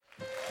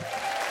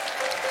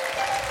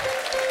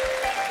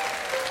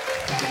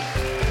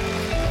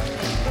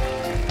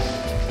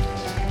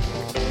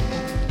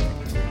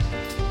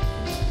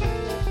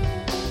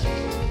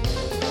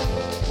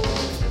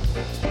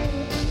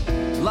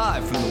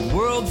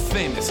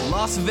world-famous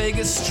Las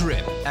Vegas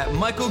Strip at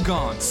Michael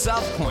Gaughan's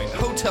South Point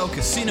Hotel,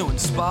 Casino,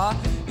 and Spa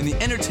in the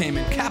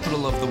entertainment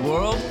capital of the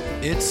world,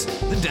 it's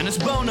The Dennis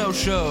Bono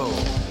Show,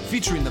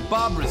 featuring the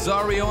Bob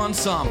Rosario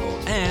Ensemble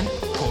and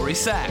Corey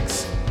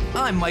Sachs.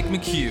 I'm Mike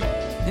McHugh,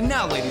 and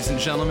now, ladies and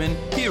gentlemen,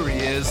 here he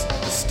is,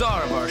 the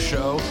star of our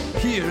show.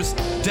 Here's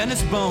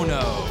Dennis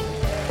Bono.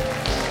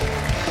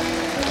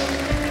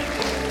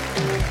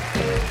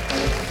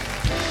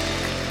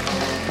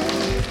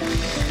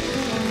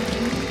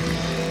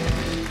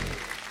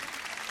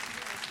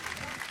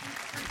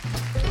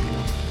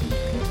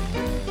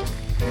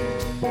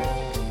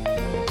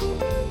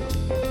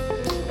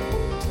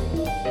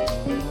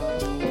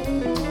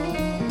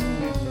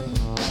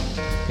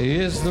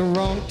 It's the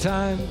wrong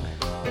time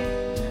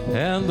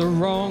and the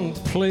wrong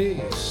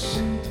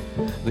place.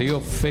 Your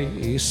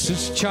face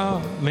is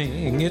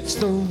charming, it's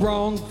the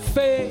wrong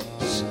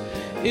face.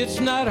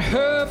 It's not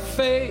her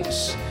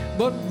face,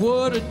 but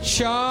what a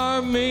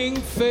charming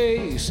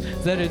face,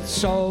 that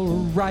it's all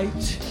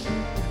right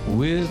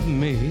with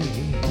me.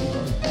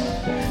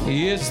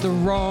 It's the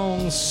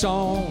wrong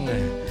song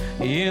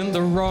in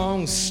the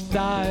wrong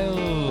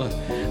style.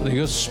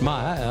 Your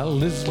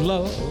smile is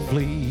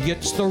lovely,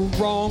 it's the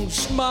wrong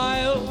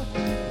smile.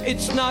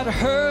 It's not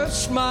her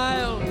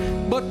smile,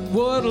 but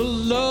what a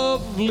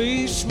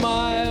lovely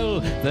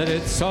smile, that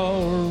it's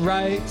all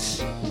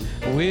right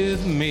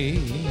with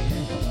me.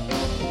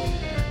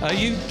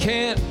 You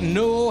can't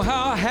know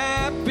how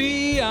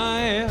happy I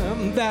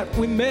am that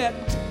we met.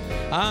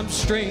 I'm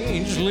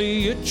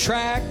strangely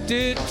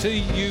attracted to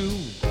you.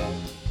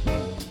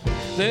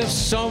 There's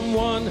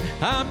someone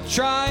I'm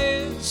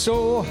trying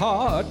so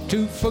hard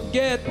to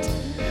forget.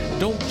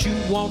 Don't you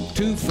want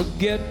to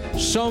forget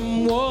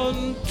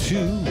someone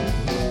too?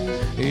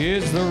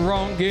 It's the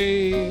wrong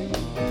game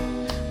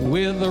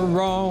with the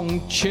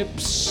wrong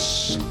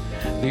chips.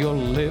 Your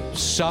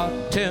lips are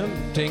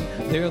tempting,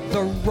 they're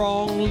the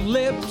wrong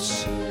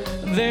lips.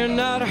 They're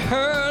not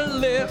her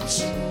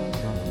lips,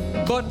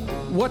 but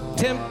what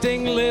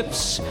tempting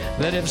lips,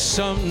 that if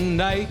some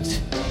night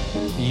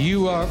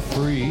you are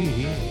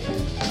free,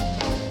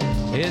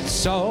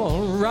 it's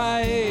all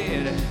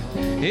right,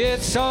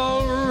 it's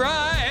all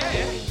right,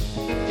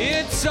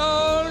 it's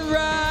all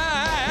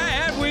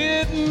right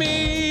with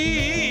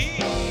me.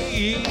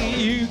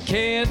 You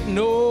can't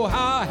know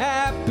how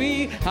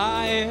happy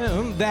I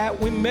am that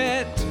we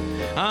met.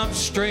 I'm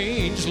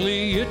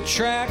strangely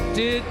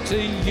attracted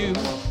to you.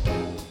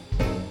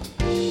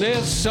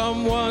 There's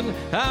someone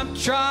I'm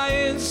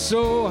trying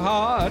so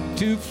hard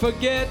to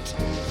forget.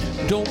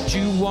 Don't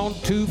you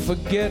want to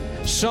forget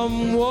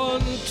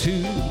someone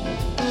too?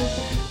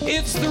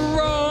 It's the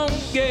wrong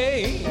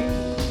game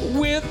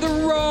with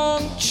the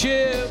wrong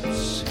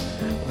chips.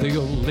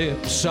 Your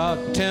lips are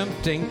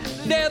tempting,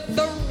 they're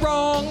the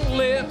wrong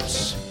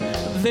lips.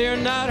 They're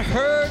not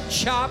her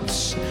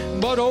chops,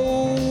 but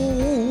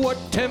oh, what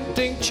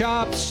tempting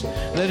chops,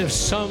 that if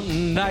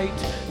some night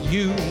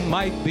you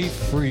might be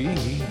free.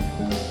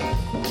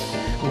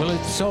 Well,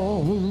 it's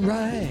all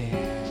right,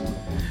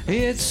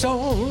 it's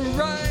all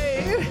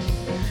right,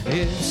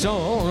 it's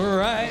all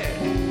right,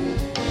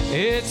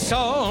 it's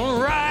all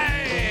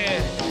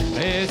right,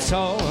 it's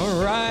all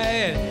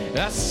right.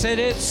 I said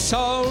it's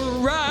all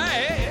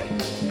right,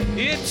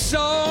 it's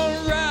all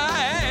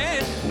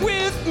right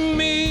with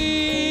me.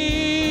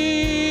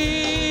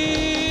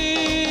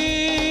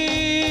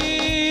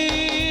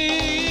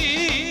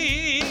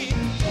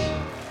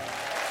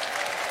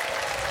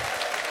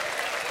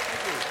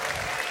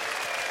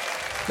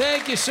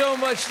 Thank you so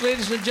much,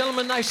 ladies and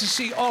gentlemen. Nice to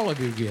see all of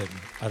you again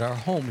at our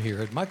home here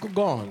at Michael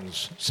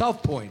Gaughan's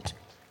South Point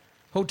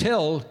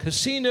Hotel,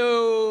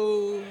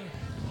 Casino.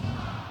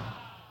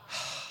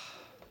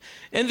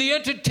 In the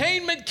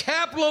entertainment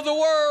capital of the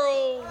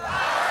world.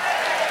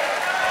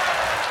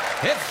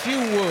 If you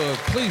would,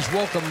 please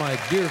welcome my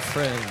dear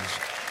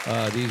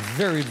friends, these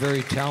very,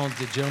 very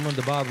talented gentlemen,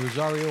 the Bob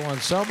Rosario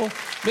Ensemble,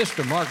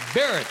 Mr. Mark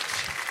Barrett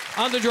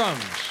on the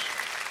drums,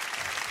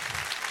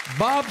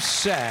 Bob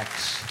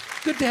Sachs,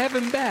 good to have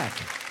him back.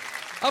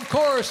 Of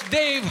course,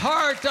 Dave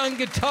Hart on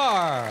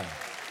guitar,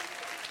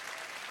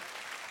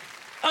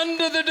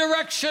 under the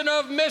direction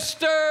of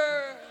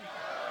Mr.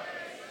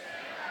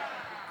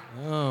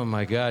 Oh,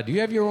 my God. Do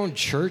you have your own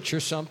church or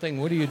something?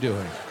 What are you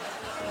doing?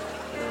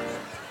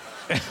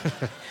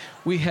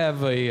 We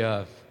have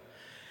a,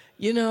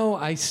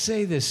 I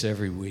say this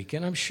every week,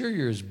 and I'm sure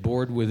you're as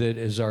bored with it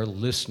as our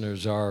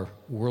listeners are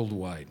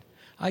worldwide.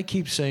 I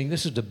keep saying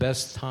this is the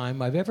best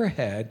time I've ever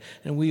had,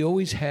 and we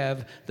always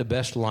have the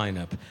best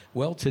lineup.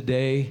 Well,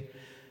 today,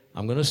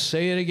 I'm going to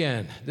say it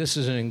again. This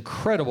is an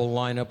incredible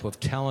lineup of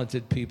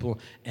talented people,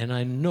 and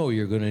I know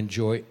you're going to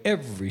enjoy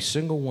every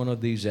single one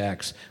of these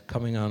acts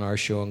coming on our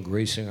show and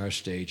gracing our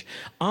stage,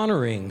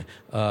 honoring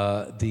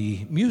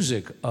the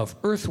music of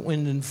Earth,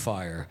 Wind, and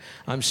Fire.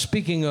 I'm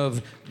speaking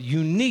of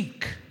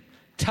Unique,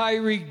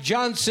 Tyreek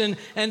Johnson,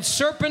 and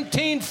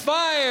Serpentine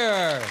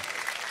Fire.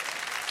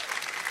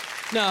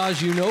 Now,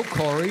 as you know,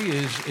 Corey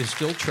is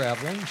still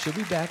traveling. She'll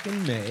be back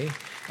in May.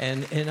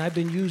 And I've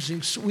been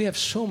using, we have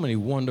so many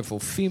wonderful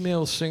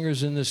female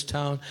singers in this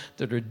town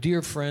that are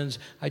dear friends.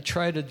 I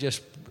try to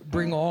just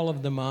bring all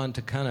of them on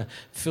to kind of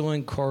fill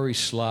in Corey's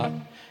slot.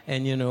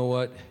 And you know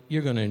what?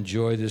 You're going to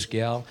enjoy this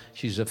gal.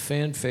 She's a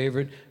fan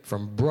favorite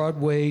from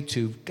Broadway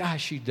to,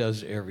 gosh, she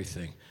does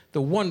everything.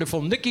 The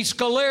wonderful Nikki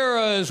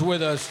Scalera is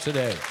with us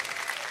today.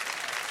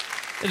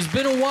 It's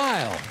been a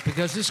while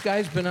because this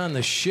guy's been on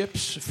the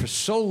ships for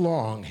so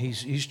long.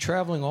 He's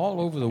traveling all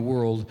over the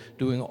world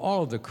doing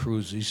all of the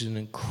cruises. He's an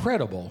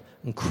incredible,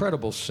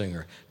 incredible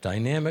singer.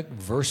 Dynamic,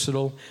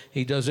 versatile.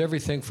 He does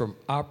everything from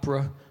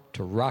opera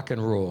to rock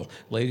and roll.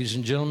 Ladies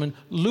and gentlemen,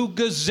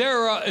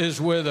 Gazzara is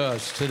with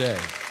us today.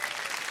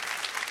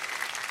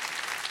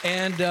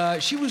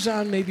 And she was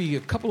on maybe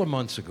a couple of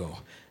months ago.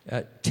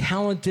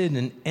 Talented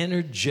and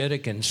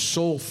energetic and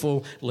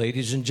soulful,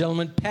 ladies and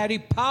gentlemen, Patty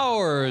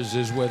Powers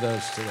is with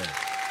us today.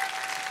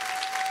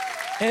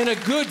 And a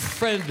good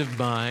friend of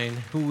mine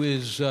who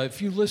is,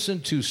 if you listen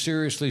to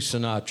Seriously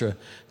Sinatra,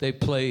 they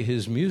play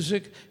his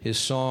music, his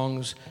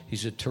songs.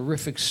 He's a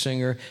terrific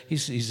singer.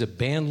 He's a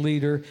band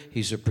leader.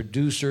 He's a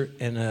producer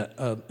and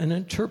an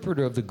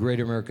interpreter of the Great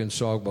American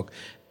Songbook.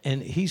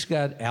 And he's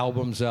got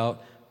albums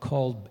out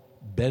called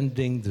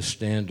Bending the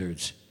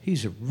Standards.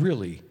 He's a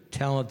really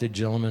talented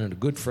gentleman and a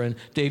good friend.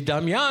 Dave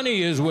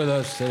Damiani is with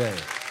us today.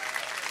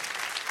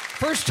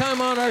 First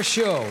time on our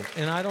show,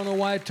 and I don't know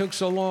why it took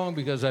so long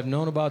because I've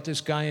known about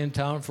this guy in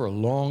town for a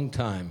long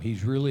time.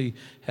 He's really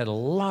had a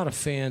lot of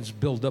fans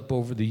build up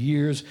over the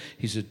years.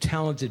 He's a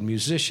talented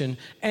musician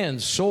and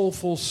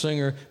soulful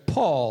singer,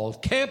 Paul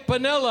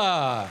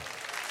Campanella.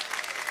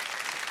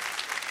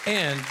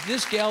 And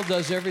this gal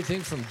does everything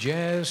from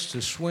jazz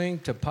to swing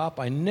to pop.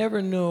 I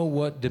never know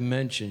what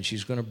dimension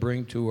she's going to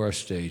bring to our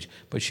stage,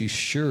 but she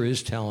sure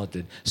is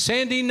talented.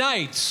 Sandy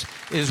Knights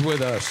is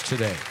with us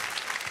today.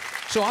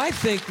 So I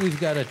think we've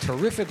got a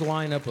terrific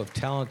lineup of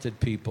talented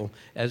people,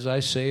 as I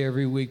say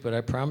every week, but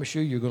I promise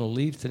you, you're going to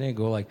leave today and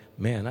go like,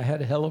 man, I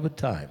had a hell of a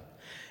time.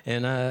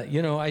 And,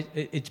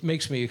 it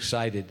makes me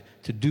excited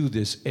to do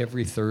this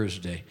every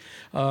Thursday.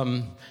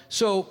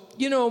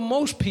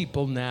 Most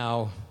people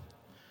now...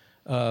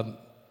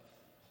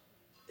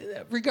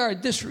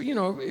 regardless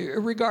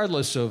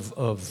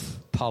of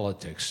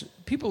politics,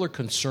 people are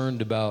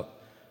concerned about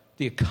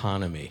the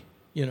economy,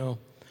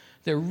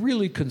 They're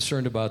really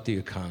concerned about the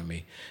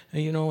economy.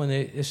 And,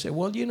 they say,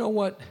 well, you know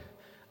what?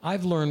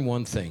 I've learned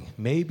one thing.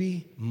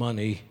 Maybe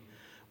money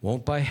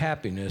won't buy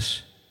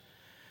happiness,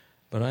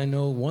 but I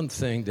know one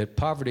thing, that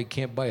poverty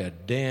can't buy a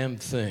damn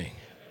thing.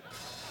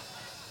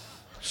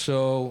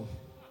 So...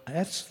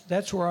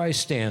 That's where I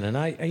stand, and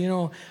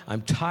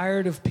I'm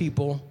tired of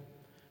people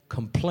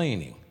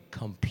complaining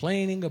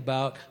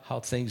about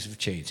how things have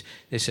changed.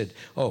 They said,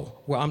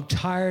 I'm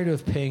tired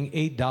of paying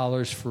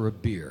 $8 for a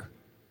beer.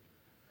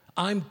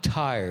 I'm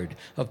tired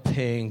of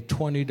paying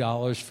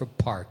 $20 for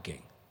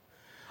parking.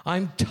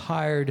 I'm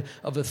tired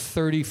of a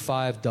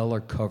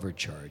 $35 cover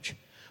charge.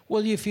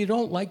 Well, if you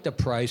don't like the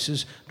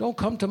prices, don't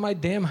come to my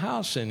damn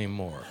house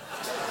anymore.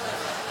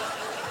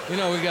 We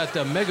got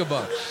the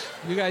Megabucks.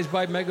 You guys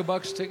buy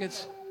Megabucks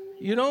tickets?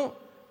 You don't?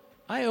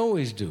 I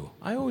always do.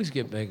 I always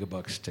get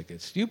Megabucks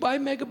tickets. Do you buy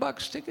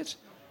Megabucks tickets?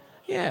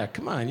 Yeah,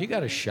 come on. You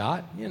got a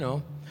shot,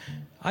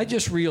 I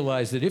just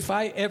realized that if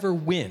I ever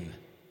win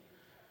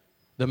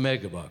the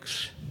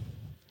Megabucks,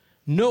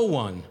 no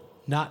one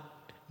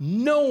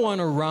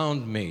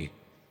around me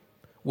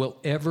will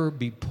ever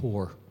be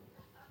poor.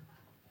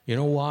 You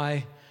know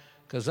why?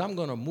 Because I'm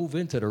going to move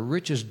into the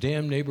richest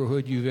damn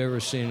neighborhood you've ever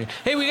seen.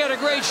 Hey, we got a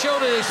great show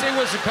today. Stay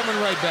with us. We're coming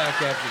right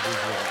back after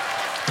this break.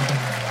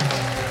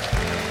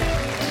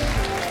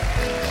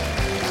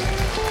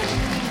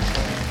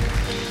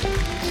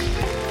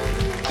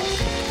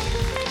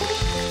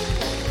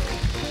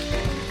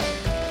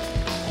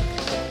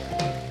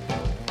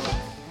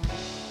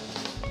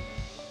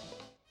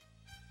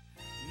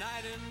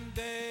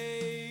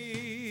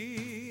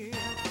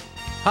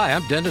 Hi,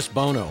 I'm Dennis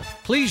Bono.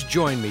 Please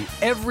join me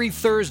every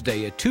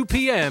Thursday at 2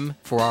 p.m.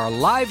 for our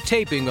live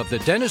taping of The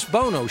Dennis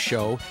Bono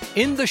Show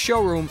in the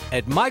showroom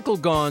at Michael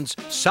Gaughan's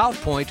South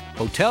Point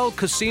Hotel,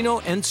 Casino,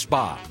 and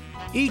Spa.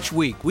 Each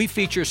week, we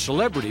feature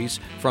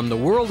celebrities from the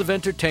world of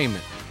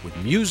entertainment with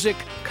music,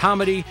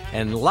 comedy,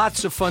 and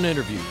lots of fun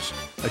interviews.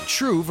 A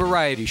true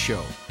variety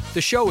show.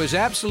 The show is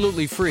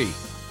absolutely free.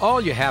 All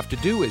you have to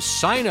do is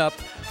sign up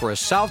for a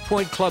South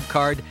Point Club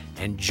card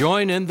and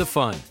join in the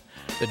fun.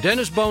 The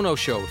Dennis Bono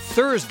Show,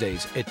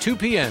 Thursdays at 2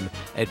 p.m.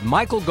 at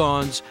Michael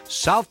Gaughan's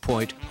South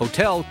Point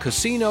Hotel,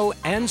 Casino,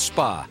 and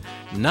Spa,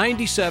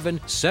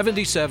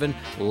 9777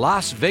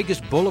 Las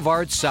Vegas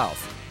Boulevard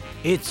South.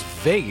 It's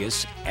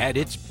Vegas at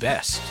its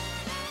best.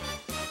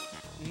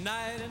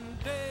 Night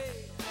and day,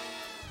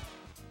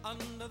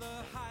 under the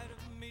height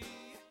of me.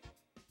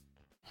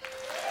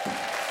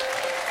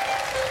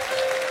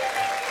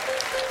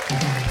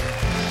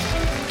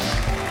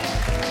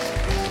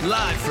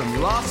 Live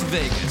from Las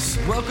Vegas,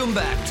 welcome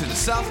back to the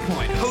South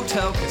Point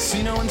Hotel,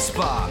 Casino, and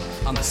Spa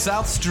on the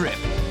South Strip.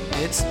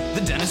 It's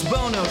the Dennis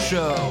Bono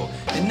Show.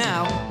 And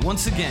now,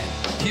 once again,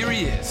 here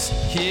he is.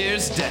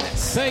 Here's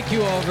Dennis. Thank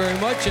you all very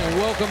much, and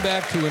welcome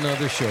back to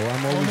another show.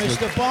 I'm always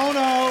Mr.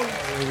 Bono.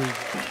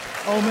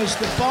 Oh,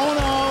 Mr.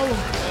 Bono.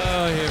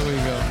 Oh, here we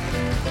go.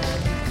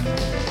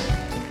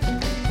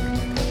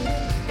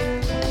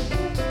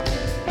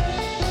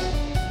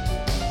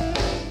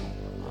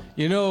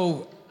 You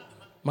know,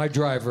 my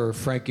driver,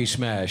 Frankie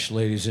Smash,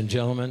 ladies and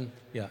gentlemen.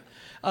 Yeah.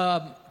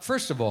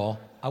 First of all,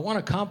 I want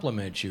to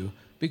compliment you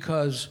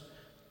because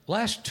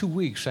last 2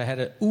 weeks I had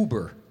an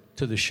Uber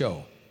to the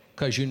show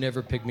because you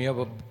never picked me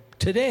up.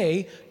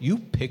 Today, you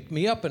picked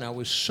me up, and I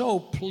was so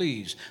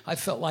pleased. I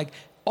felt like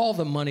all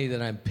the money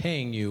that I'm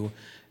paying you,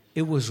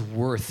 it was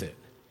worth it.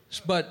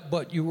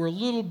 But you were a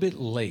little bit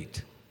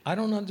late. I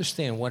don't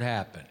understand what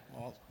happened.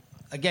 Well,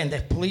 again, the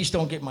police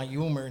don't get my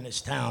humor in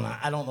this town.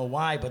 I don't know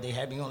why, but they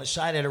had me on the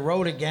side of the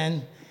road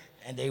again,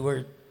 and they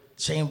were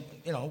saying,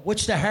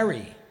 what's the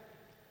hurry?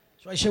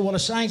 So I said, well, the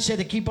sign said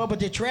to keep up with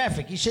the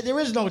traffic. He said, there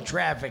is no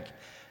traffic.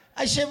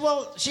 I said,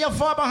 well, see how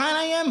far behind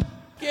I am?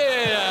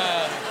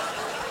 Yeah.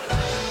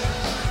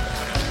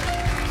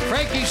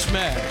 Frankie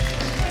Smash.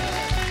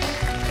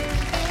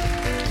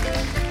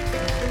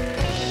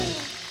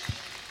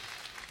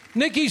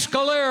 Nikki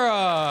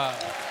Scalera.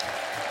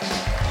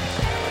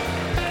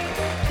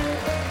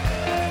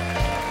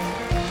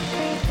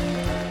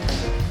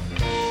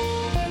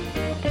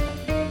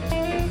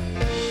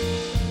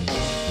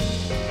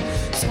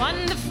 It's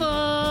wonderful,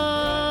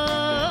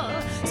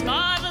 it's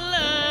marvelous.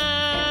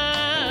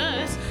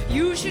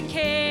 You should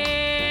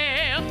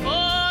care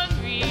for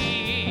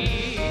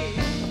me.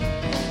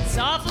 It's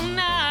awful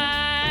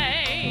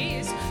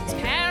nice, it's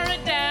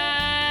paradise.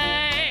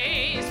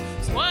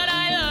 It's what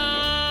I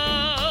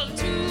love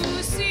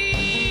to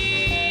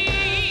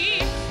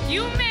see.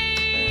 You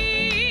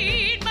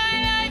made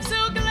my life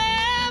so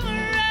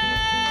glamorous.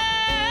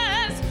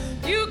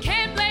 You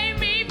can't blame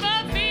me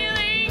for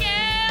feeling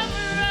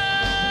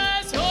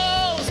amorous.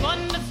 Oh, it's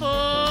wonderful,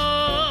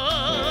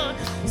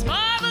 it's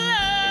marvelous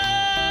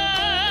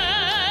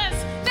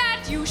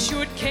that you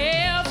should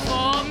care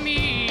for me.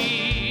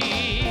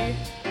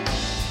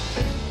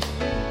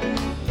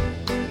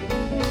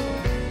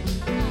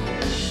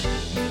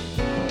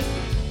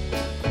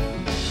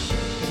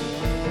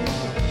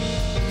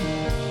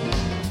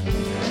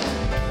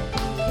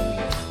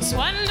 It's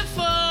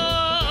wonderful,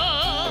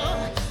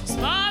 it's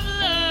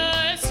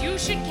marvelous, you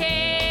should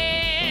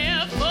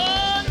care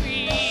for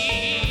me.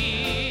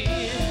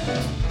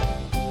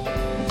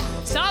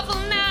 It's awful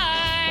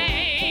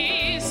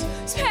nice,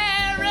 it's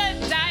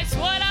paradise,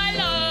 what I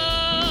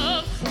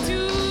love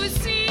to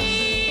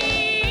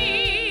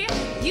see.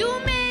 You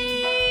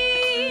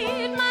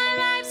made my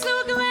life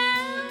so glamorous.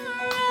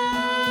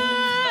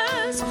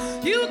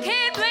 You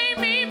can't blame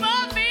me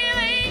for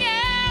feeling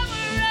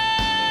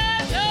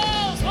amorous.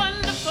 Oh, it's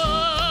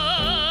wonderful,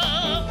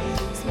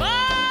 it's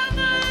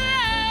marvelous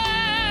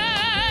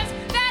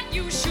that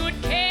you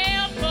should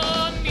care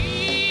for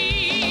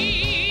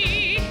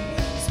me.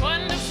 It's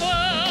wonderful,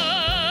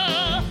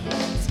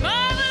 it's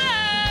marvelous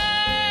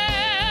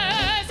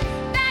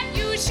that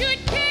you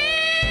should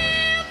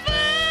care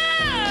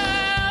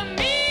for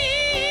me.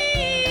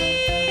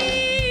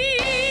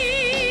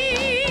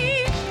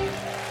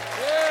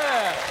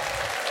 Yeah.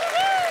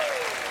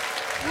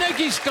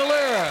 Nikki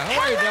Scalera.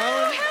 How are you,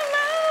 darling?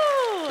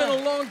 Hello. It's been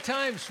a long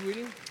time,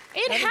 sweetie.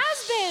 It Haven't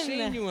has been.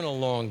 seen you in a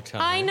long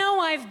time. I know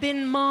I've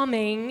been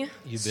momming.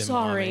 You've been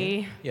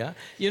Sorry. momming.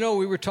 Yeah.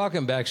 We were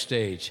talking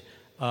backstage.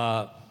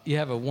 You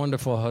have a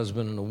wonderful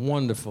husband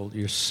and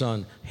your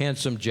son,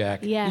 Handsome Jack.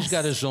 Yes. He's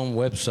got his own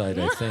website,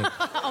 I think.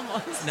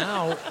 Almost.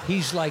 Now,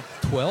 he's like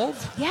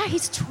 12, Yeah,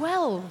 he's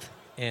 12.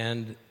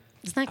 and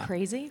Isn't that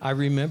crazy? I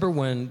remember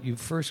when you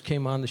first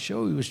came on the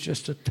show, he was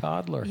just a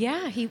toddler.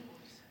 Yeah, he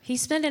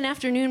spent an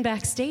afternoon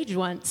backstage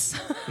once.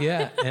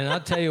 Yeah, and I'll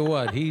tell you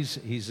what, he's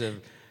a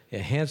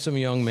handsome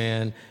young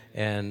man,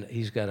 and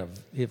he's got a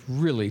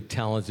really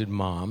talented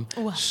mom.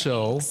 Well,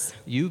 so thanks.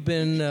 you've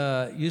been,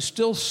 you're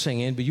still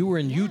singing, but you were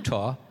in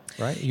Utah,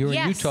 right? You were in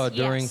Yes, Utah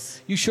during,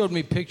 yes. you showed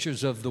me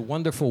pictures of the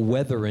wonderful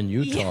weather in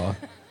Utah.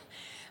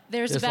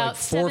 There's There's about like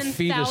 4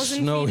 feet of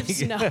 7,000 feet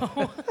snow. of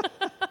snow.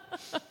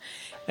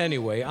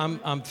 Anyway,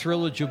 I'm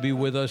thrilled that you'll be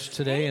with us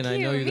today, Thank and I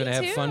know you. you're going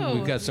to Me have fun. too.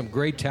 We've got some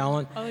great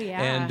talent. Oh,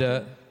 yeah.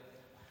 And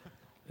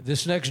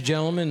this next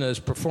gentleman is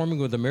performing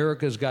with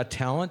America's Got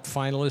Talent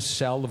finalist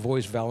Sal the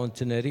Voice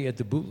Valentinetti at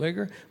the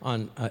Bootlegger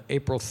on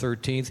April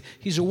 13th.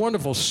 He's a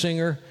wonderful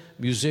singer,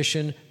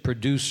 musician,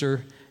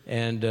 producer,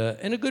 and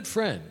a good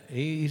friend.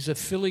 He's a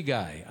Philly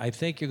guy. I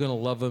think you're going to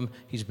love him.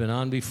 He's been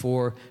on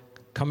before,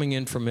 coming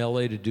in from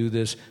L.A. to do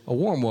this. A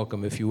warm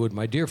welcome, if you would,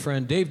 my dear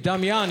friend, Dave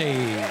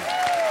Damiani.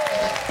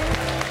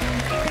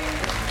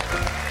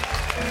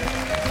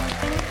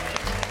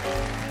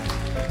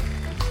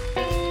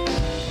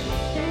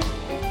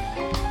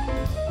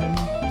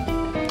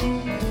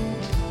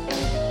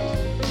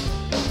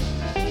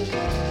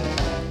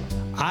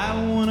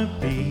 I wanna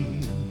be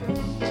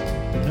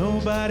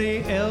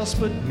nobody else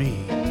but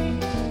me.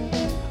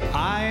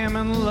 I am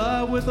in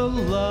love with a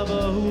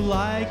lover who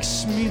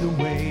likes me the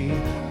way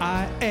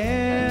I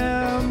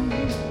am.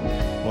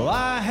 Well,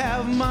 I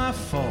have my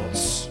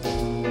faults,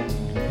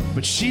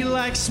 but she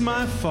likes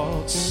my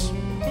faults.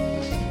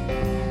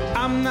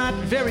 I'm not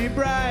very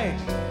bright,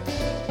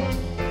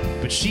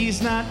 but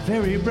she's not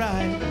very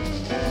bright.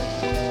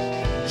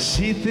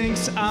 She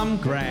thinks I'm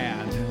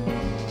grand,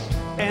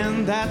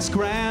 and that's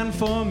grand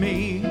for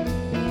me.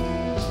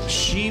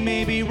 She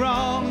may be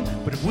wrong,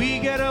 but if we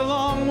get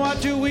along,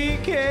 what do we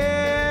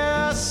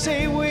care?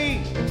 Say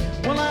we.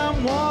 Well,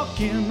 I'm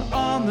walking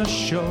on the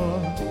shore,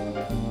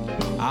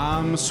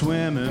 I'm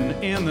swimming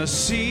in the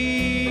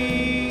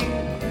sea.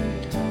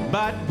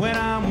 But when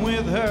I'm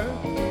with her,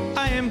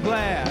 I am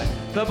glad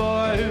the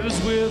boy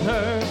who's with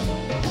her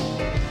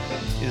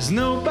is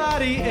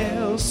nobody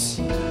else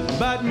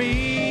but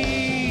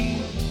me.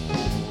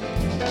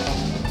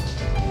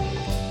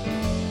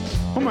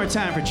 One more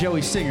time for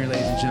Joey Singer,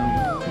 ladies and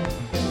gentlemen.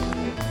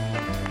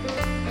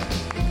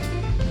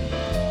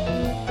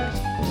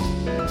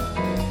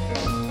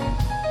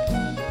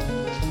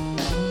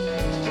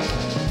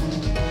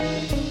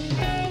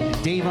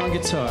 Dave on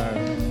guitar.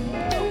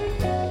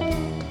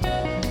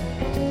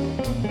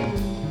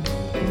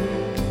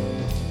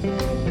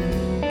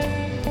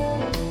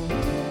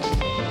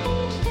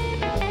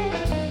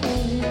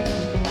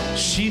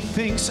 She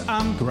thinks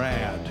I'm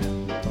grand,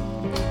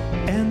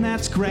 and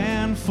that's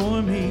grand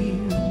for me.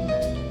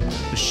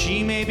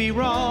 She may be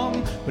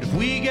wrong, but if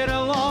we get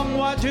along,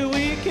 what do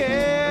we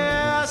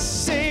care?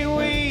 Say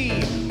we.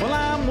 Well,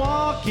 I'm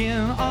walking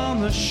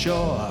on the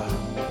shore,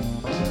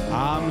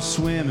 I'm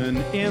swimming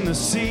in the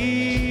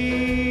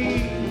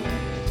sea.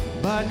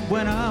 But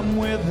when I'm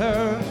with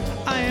her,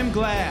 I am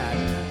glad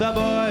the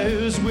boy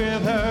who's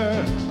with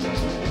her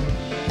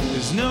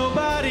is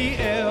nobody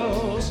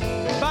else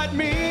but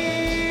me.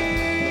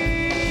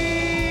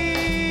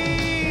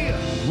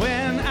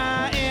 When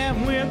I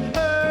am with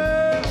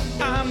her,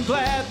 I'm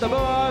glad the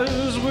boy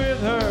who's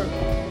with her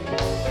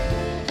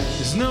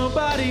is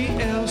nobody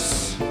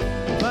else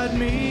but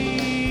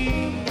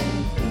me.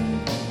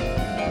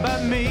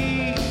 But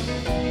me.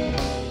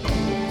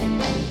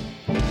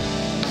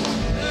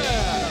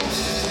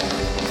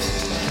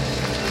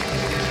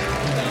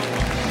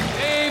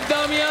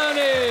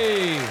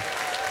 Damiani!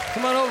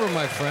 Come on over,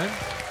 my friend.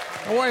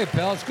 How are you,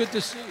 pal? It's good to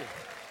see you.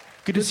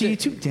 Good to see you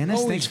too, Dennis.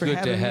 Always Thanks for good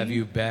having me. to have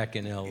you back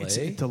in L.A. It's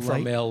a delight.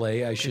 From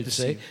L.A., I should to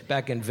say. see you.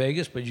 Back in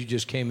Vegas, but you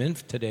just came in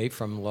today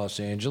from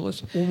Los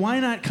Angeles. Well, why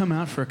not come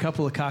out for a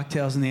couple of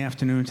cocktails in the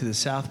afternoon to the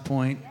South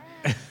Point,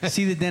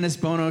 see the Dennis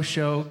Bono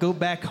show, go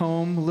back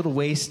home a little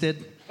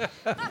wasted?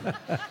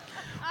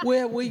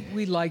 Well,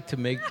 we like to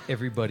make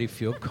everybody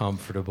feel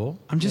comfortable.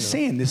 I'm just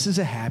saying, this is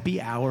a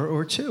happy hour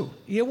or two.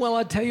 Yeah, well,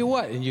 I'll tell you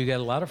what, and you got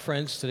a lot of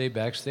friends today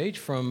backstage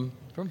from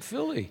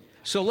Philly.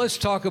 So let's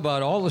talk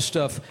about all the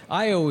stuff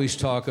I always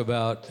talk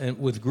about, and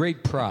with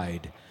great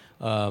pride,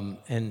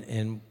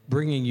 and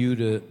bringing you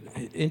to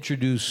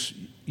introduce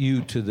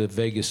you to the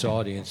Vegas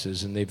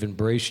audiences, and they've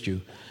embraced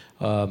you.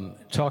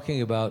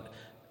 Talking about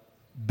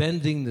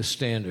bending the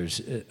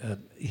standards.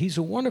 He's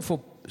a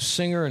wonderful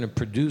singer and a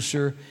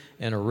producer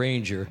and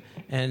arranger,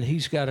 and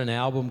he's got an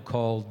album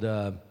called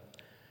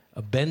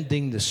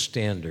Bending the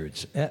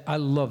Standards. I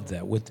love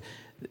that.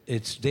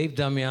 It's Dave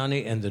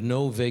Damiani and the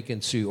No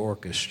Vacancy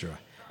Orchestra.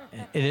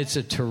 And it's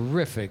a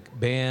terrific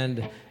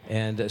band.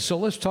 And so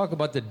let's talk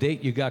about the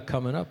date you got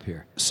coming up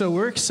here. So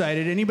we're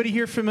excited. Anybody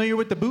here familiar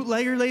with the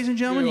Bootlegger, ladies and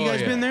gentlemen? You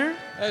guys been there?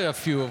 A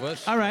few of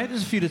us. All right,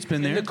 there's a few that's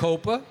been there. In the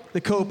Copa. The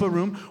Copa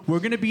room. We're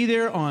going to be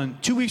there on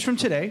 2 weeks from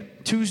today,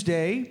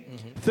 Tuesday,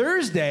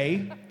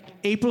 Thursday,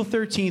 April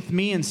 13th,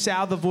 me and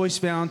Sal the Voice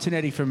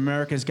Valentinetti from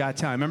America's Got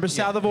Talent. Remember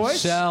Sal the Voice?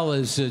 Sal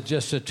is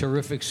just a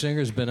terrific singer.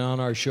 Has been on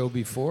our show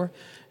before.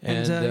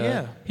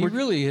 And he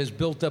really has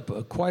built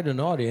up quite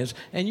an audience,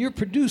 and you're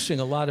producing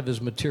a lot of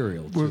his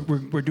material.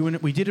 We're doing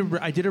it.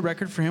 I did a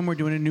record for him. We're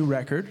doing a new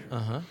record.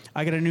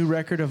 I got a new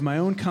record of my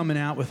own coming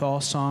out with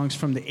all songs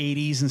from the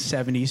 80s and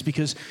 70s.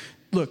 Because,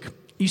 look,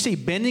 you say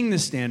bending the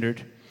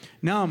standard.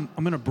 Now I'm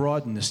going to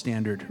broaden the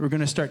standard. We're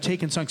going to start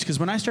taking songs. Because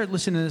when I started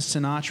listening to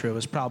Sinatra, it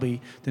was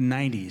probably the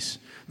 90s.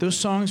 Those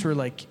songs were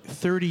like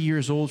 30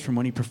 years old from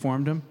when he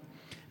performed them.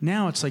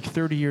 Now it's like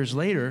 30 years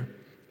later.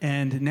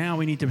 And now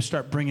we need to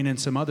start bringing in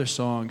some other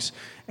songs.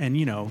 And,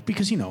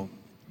 because,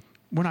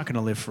 we're not going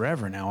to live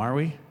forever now, are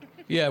we?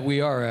 Yeah,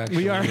 we are, actually.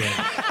 We are.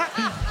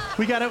 Yeah.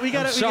 we got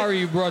it. Sorry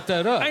you brought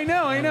that up. I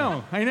know.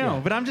 Yeah.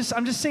 But I'm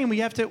just saying we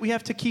have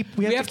to keep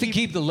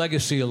keep the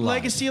legacy alive.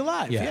 Legacy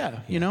alive.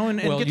 Yeah.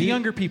 And get the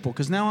younger people.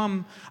 Because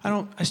now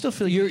I still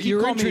feel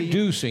you're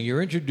introducing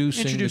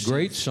the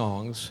great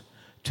songs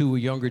to a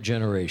younger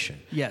generation.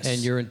 Yes. And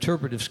your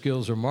interpretive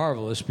skills are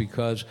marvelous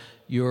because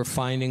you're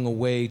finding a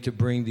way to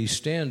bring these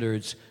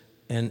standards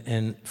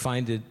and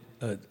find it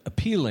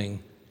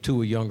appealing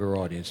to a younger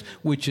audience,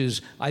 which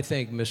is, I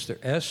think, Mr.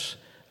 S.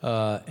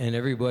 And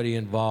everybody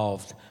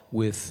involved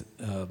with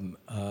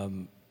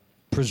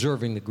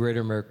preserving the Great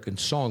American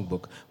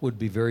Songbook would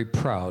be very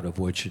proud of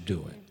what you're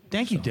doing.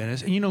 Thank you,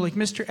 Dennis. And like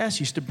Mr. S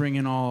used to bring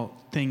in all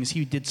things.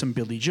 He did some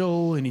Billy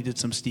Joel, and he did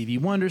some Stevie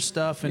Wonder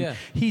stuff, and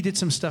he did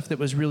some stuff that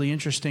was really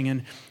interesting.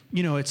 And,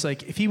 it's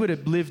like if he would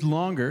have lived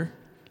longer,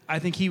 I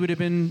think he would have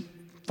been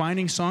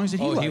finding songs that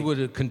he liked. He would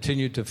have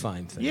continued to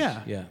find things.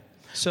 Yeah.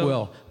 So,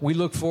 well, we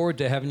look forward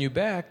to having you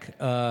back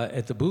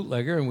at the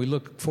Bootlegger, and we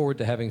look forward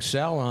to having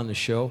Sal on the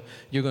show.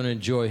 You're going to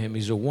enjoy him.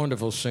 He's a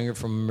wonderful singer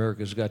from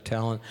America's Got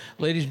Talent.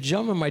 Ladies and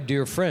gentlemen, my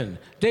dear friend,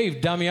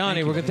 Dave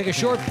Damiani. We're going to take a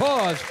short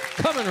pause.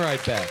 Coming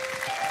right back.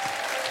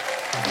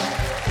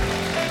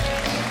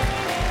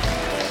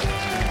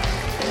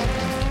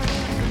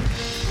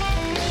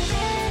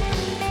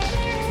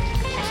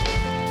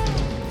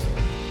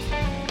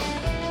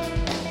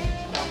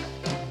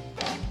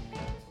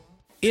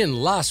 In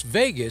Las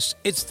Vegas,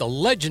 it's the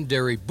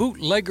legendary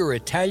Bootlegger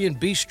Italian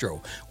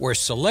Bistro, where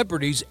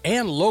celebrities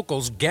and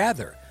locals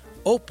gather.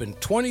 Open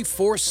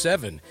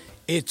 24/7.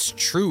 It's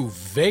true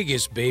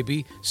Vegas,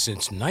 baby,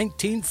 since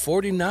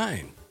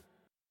 1949.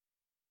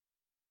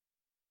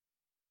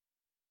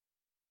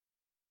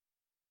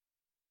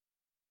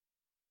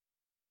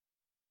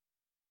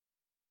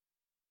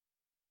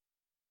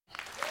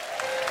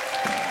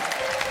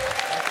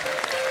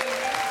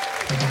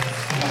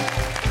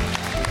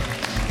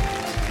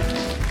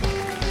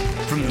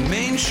 From the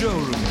main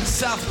showroom at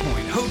South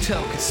Point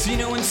Hotel,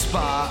 Casino, and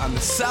Spa on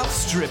the South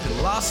Strip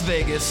in Las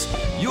Vegas,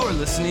 you're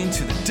listening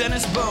to The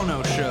Dennis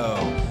Bono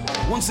Show.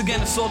 Once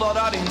again, a sold-out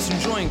audience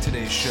enjoying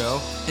today's show.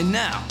 And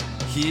now,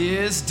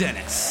 here's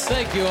Dennis.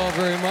 Thank you all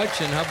very much.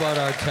 And how about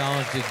our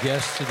talented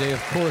guest today?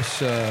 Of course,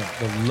 the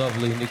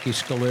lovely Nikki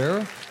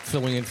Scalera,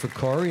 filling in for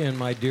Corey, and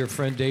my dear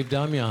friend Dave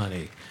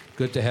Damiani.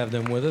 Good to have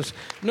them with us.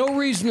 No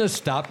reason to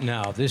stop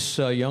now. This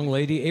young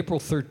lady, April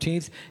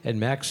 13th at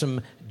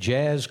Maxim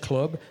Jazz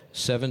Club,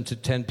 7 to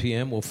 10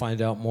 p.m. We'll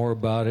find out more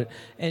about it.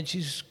 And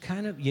she's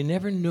kind of, you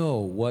never know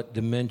what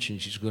dimension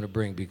she's going to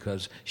bring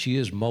because she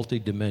is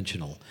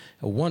multidimensional.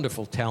 A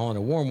wonderful talent.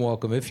 A warm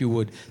welcome, if you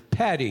would,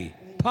 Patty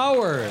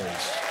Powers.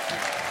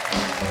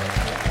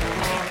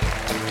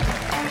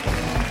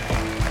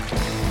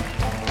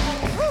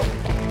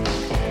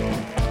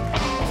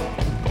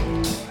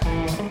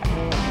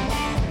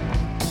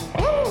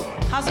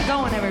 How's it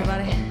going,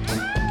 everybody?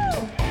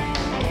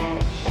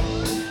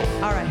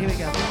 All right, here we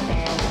go.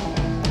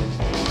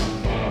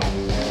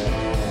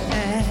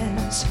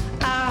 As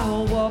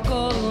I walk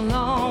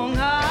along,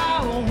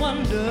 I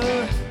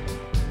wonder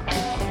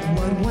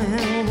what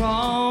went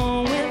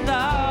wrong with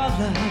our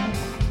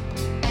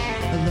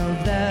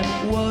love that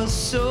was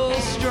so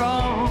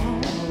strong.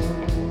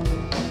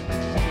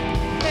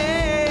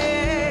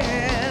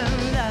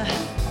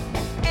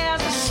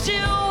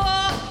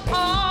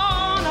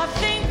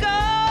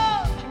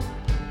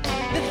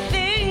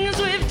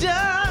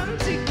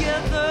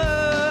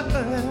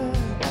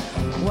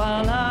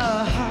 While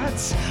our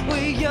hearts were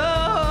young,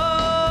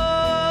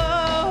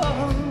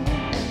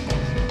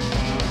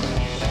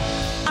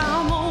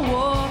 I'm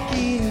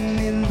walking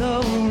in the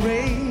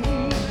rain.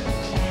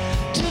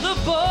 To the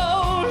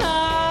bone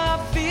I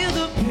feel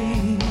the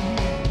pain,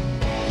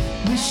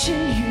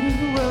 wishing you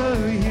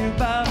were here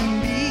by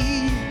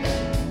me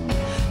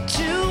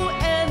to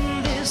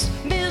end this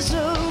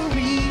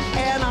misery.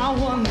 And I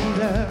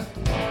wonder,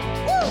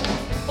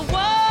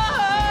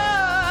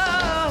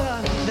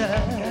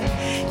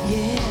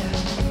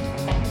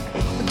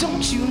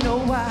 don't you know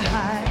why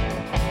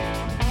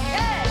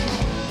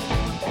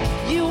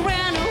you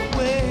ran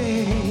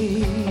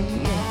away?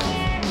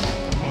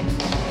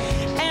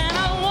 And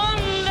I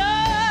wonder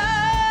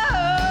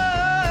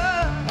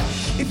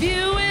if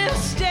you will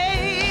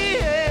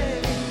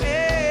stay,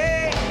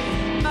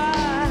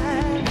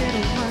 my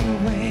little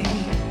runaway.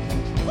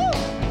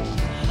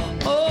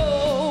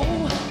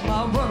 Oh, my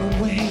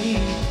runaway.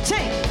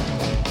 Take.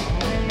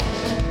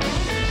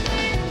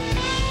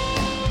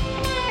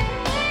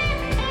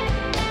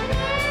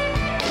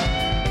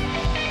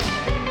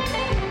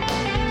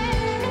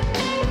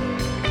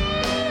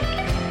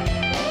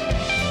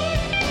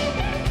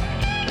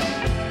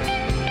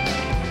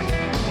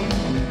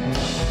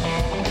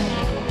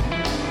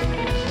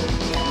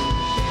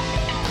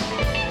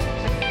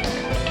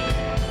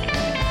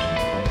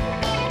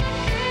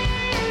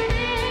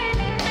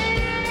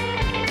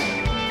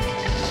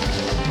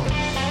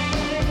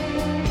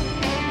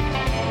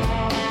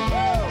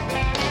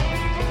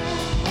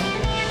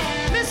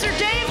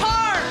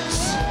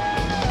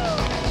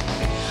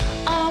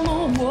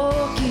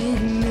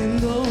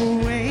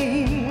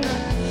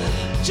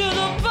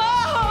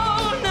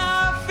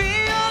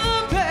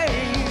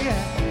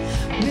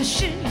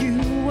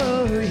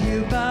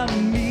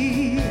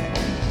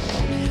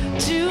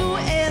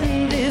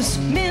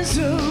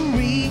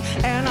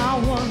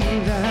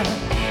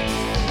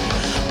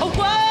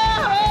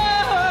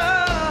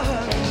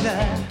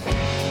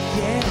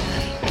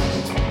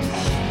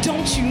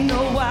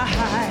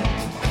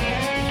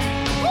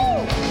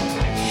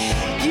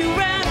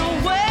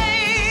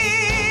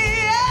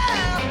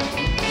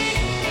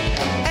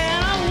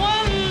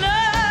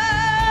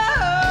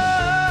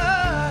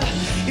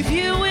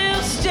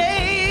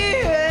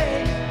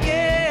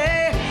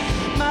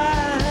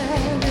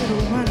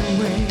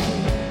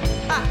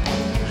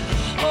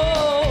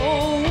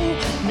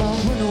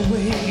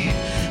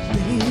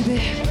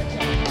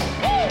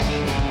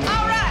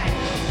 All right,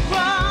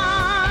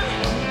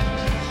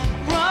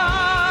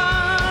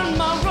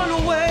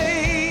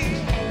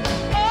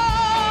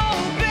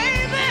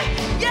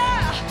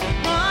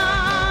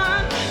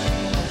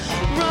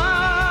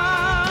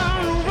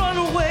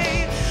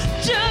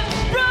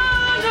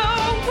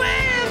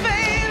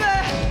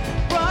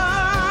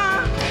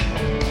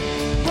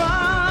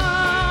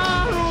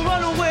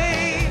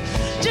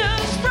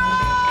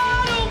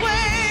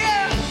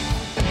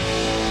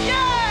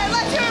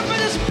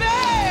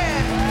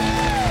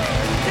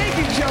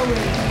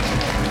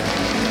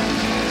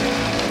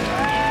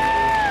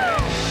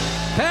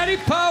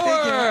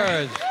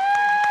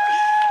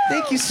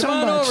 Thank you so Come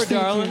on much. over,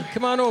 Thank darling. you.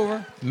 Come on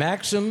over.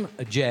 Maxim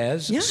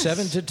Jazz, Yes.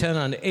 7 to 10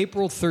 on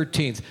April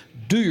 13th.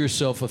 Do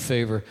yourself a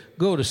favor.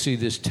 Go to see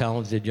this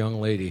talented young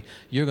lady.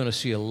 You're going to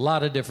see a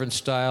lot of different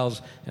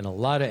styles and a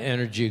lot of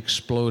energy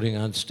exploding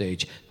on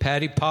stage.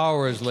 Patty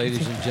Powers,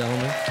 ladies and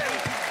gentlemen.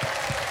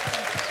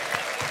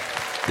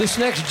 This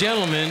next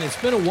gentleman,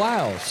 it's been a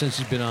while since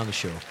he's been on the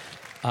show.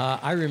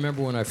 I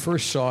remember when I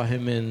first saw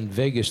him in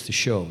Vegas, the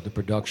show, the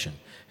production.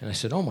 And I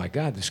said, oh, my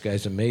God, this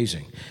guy's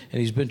amazing.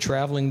 And he's been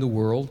traveling the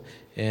world,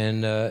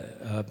 and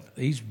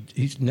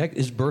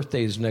his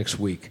birthday is next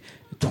week.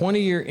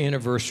 20-year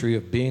anniversary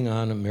of being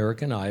on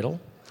American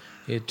Idol.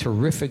 A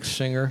terrific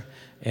singer,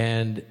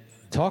 and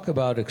talk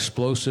about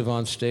explosive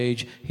on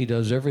stage. He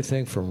does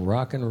everything from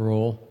rock and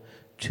roll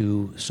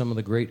to some of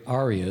the great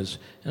arias.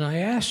 And I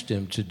asked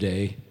him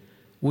today,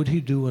 would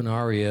he do an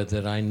aria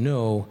that I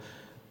know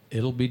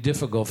it'll be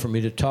difficult for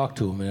me to talk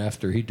to him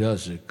after he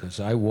does it,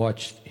 because I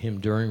watched him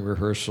during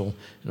rehearsal,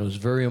 and it was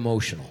very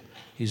emotional.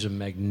 He's a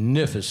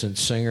magnificent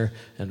singer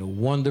and a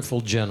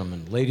wonderful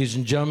gentleman. Ladies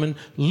and gentlemen,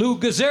 Lou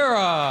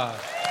Gazzara.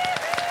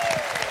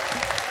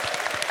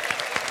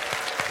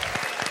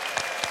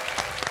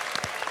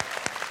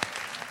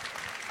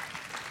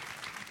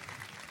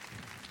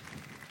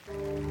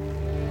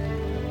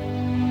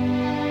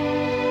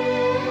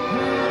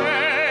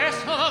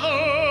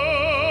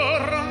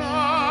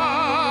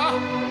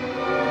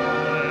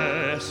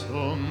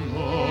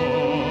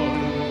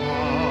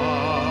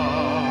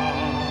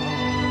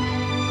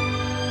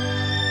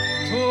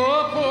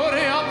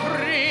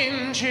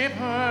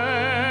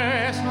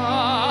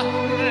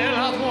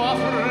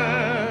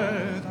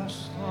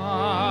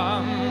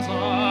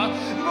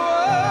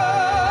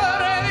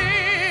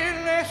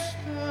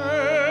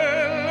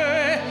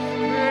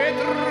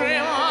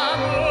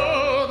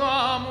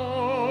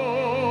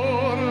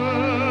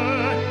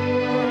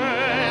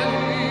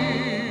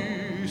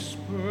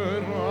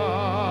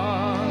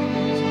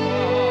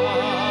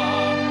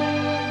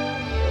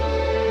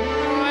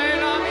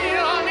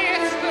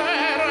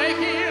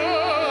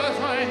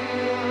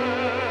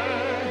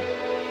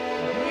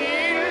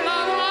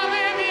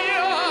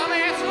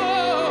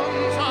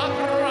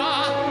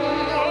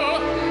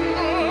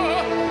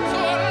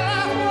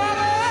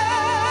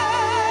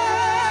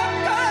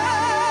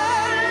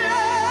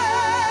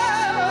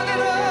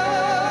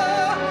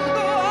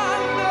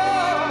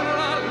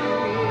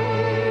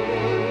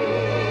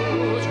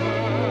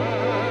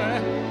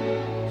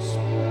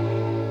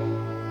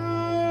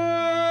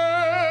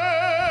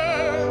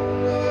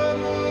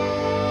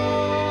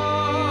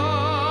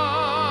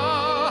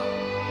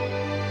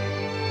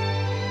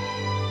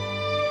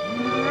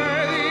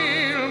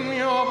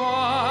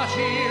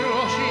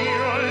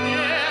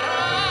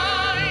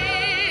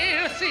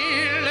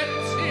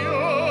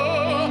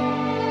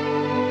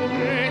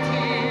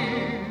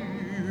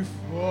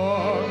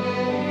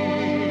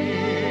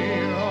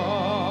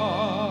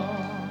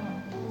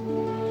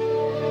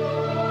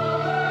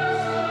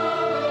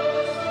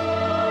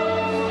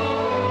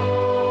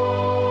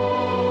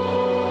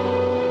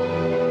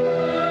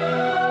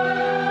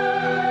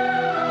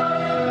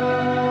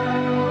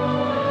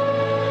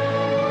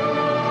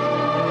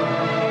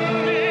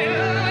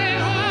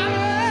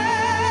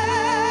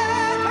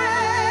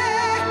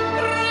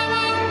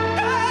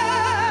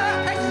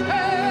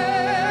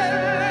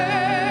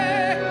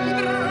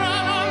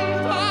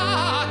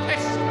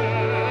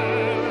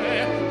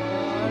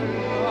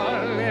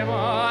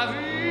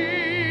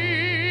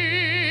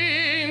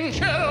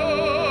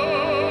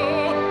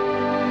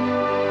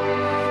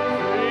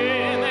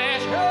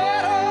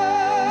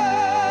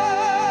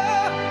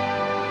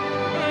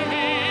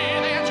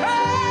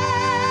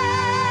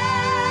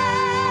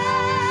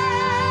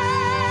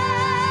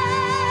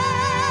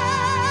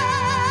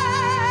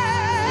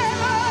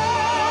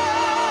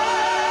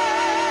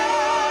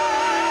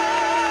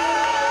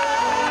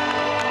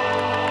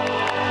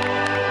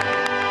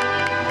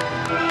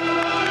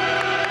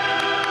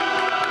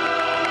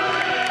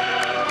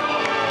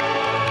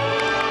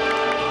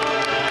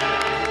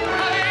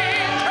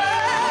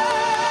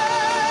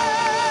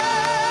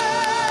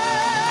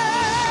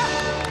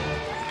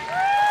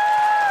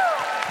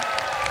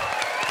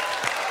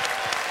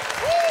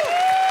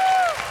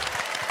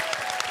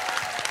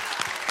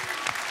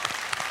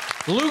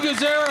 Lou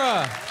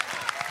Gazzara.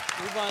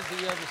 Move on to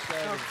the other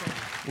side.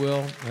 Okay.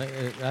 Well,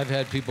 I've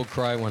had people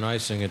cry when I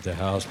sing at the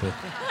house, but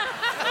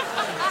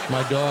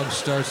my dog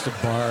starts to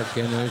bark,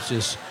 and it's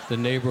just the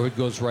neighborhood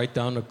goes right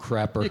down to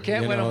crapper. You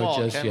can't win them all,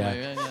 just, can yeah. we?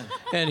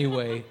 Yeah.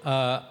 Anyway,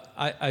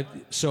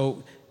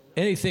 so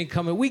anything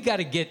coming? We got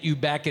to get you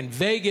back in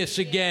Vegas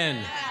again.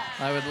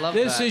 Yeah. I would love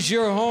This that. is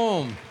your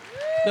home.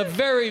 The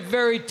very,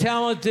 very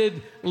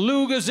talented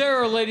Lou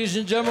Gazzara, ladies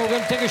and gentlemen. We're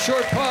going to take a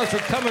short pause. We're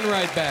coming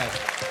right back.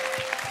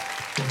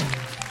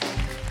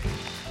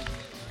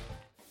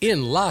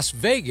 In Las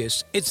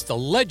Vegas, it's the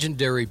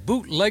legendary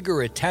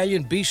Bootlegger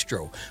Italian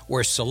Bistro,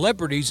 where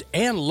celebrities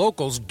and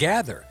locals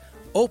gather.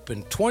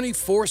 Open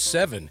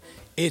 24/7.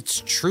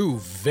 It's true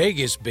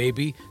Vegas,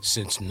 baby,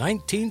 since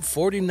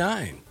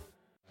 1949.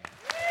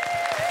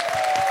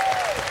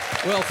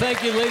 Well,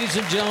 thank you, ladies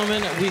and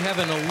gentlemen. We have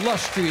an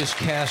illustrious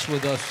cast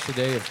with us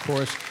today. Of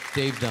course,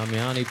 Dave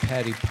Damiani,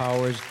 Patty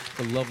Powers,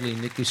 the lovely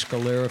Nikki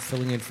Scalera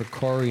filling in for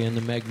Corey, and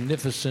the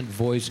magnificent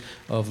voice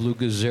of Lou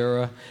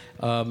Gazzara.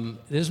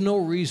 There's no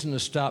reason to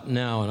stop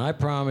now, and I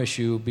promise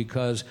you,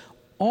 because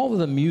all of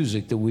the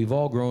music that we've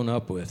all grown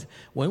up with,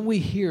 when we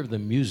hear the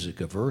music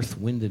of Earth,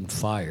 Wind, and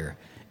Fire,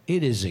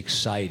 it is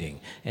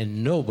exciting,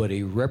 and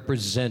nobody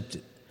represents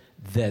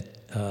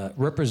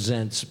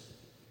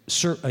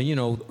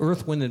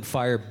Earth, Wind, and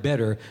Fire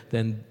better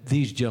than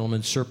these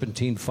gentlemen,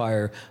 Serpentine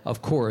Fire.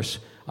 Of course,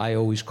 I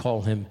always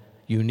call him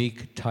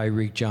Unique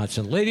Tyreek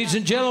Johnson. Ladies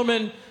and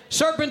gentlemen,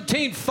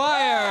 Serpentine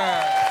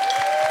Fire!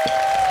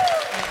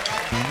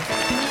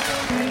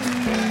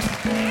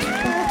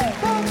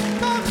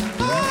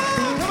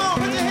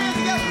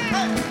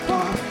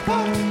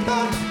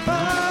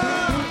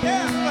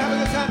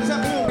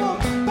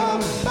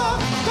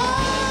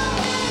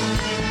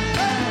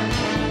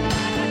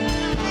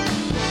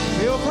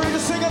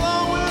 Sing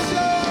along with us,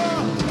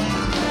 y'all.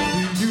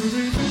 Do you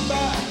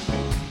remember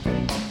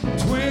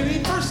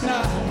 21st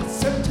night,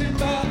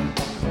 September?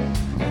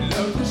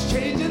 Love was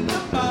changing the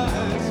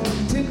minds from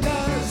 $10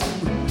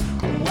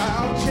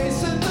 while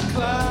chasing the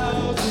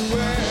clouds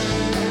away.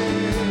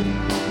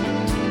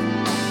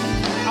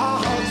 Our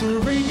hearts were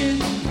ringing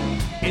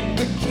in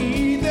the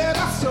key that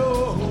I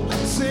saw,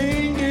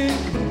 singing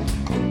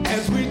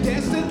as we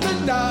danced in the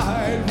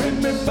night.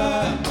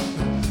 Remember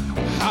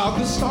how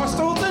the stars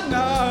stole the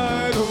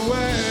night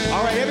away.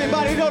 All right,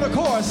 everybody know the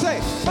chorus.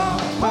 Say, ba,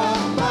 ba,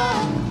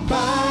 ba,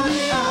 ba,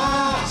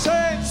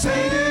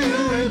 say, do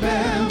you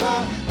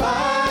remember?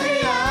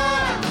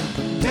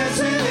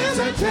 Dancing in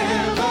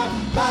September.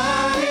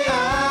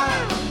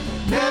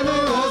 Never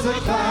was a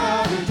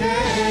cloudy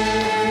day.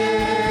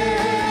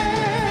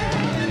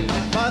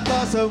 My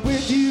thoughts are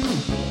with you,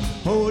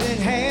 holding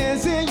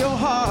hands in your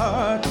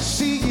heart to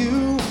see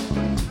you.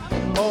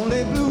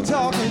 Only blue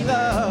talking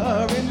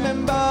love.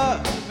 Remember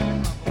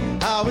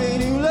how we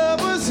knew love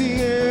was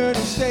here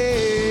to stay.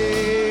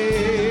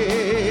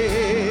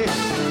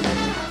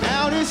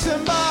 Now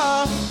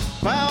December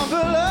found the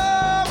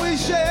love we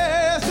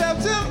share.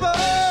 September,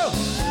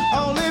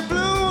 only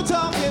blue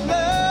talking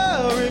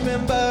love.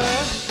 Remember,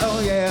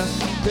 oh yeah,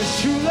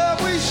 this true love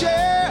we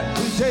share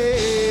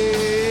today.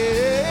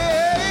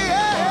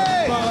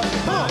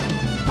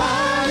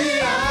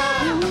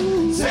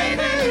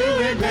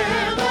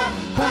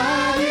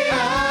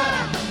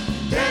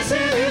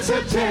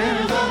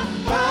 September,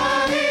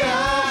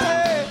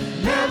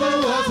 never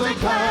was a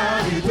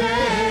cloudy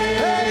day.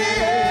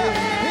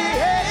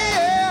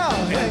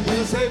 And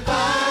you say,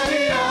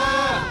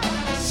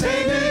 say,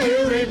 do you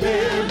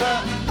remember?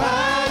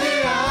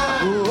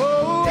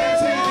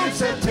 Dancing in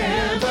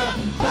September,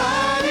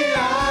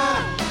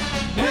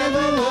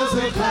 never was a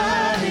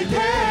cloudy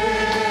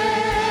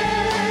day.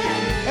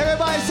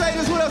 Everybody say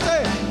this with us, say.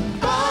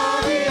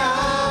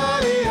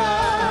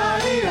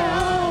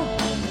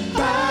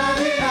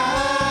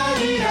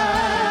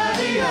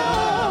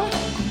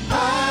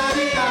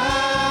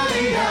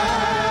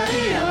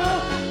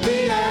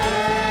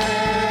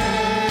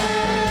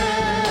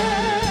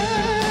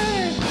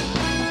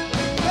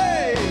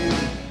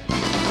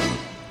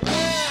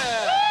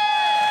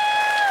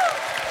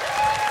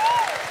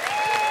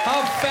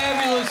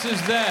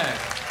 Is that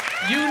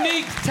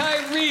Unique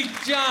Tyreek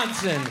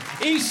Johnson,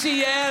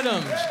 E.C.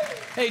 Adams.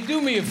 Hey, do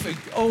me a favor.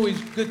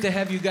 Always good to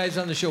have you guys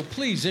on the show.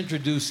 Please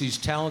introduce these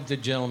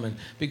talented gentlemen,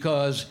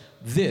 because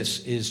this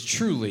is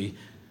truly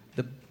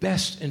the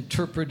best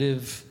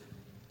interpretive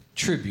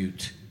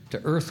tribute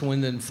to Earth,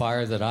 Wind, and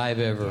Fire that I've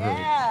ever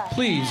heard.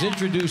 Please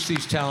introduce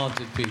these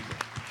talented people.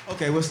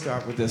 Okay, we'll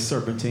start with the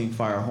Serpentine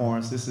Fire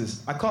horns. This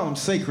is, I call them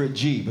Sacred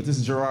G, but this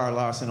is Gerard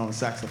Larson on the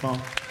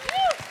saxophone.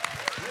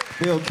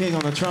 Bill King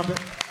on the trumpet.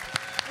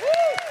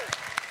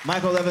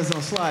 Michael Evans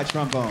on slide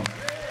trombone.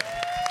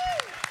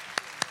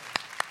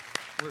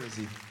 Where is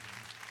he?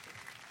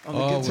 On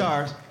the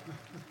guitar.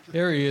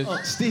 There he is. Oh,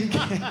 Steve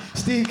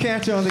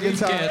Cantor on the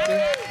guitar.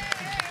 Cantor.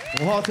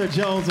 Walter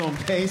Jones on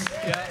bass.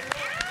 Yeah.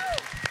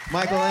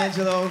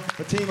 Michelangelo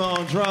Fatima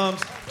on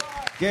drums.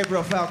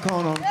 Gabriel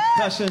Falcone on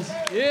percussions.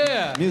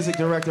 Yeah. Music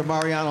director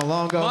Mariano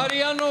Longo.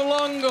 Mariano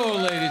Longo,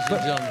 ladies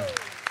and gentlemen.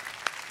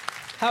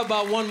 How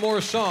about one more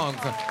song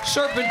from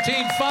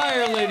Serpentine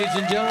Fire, ladies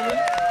and gentlemen?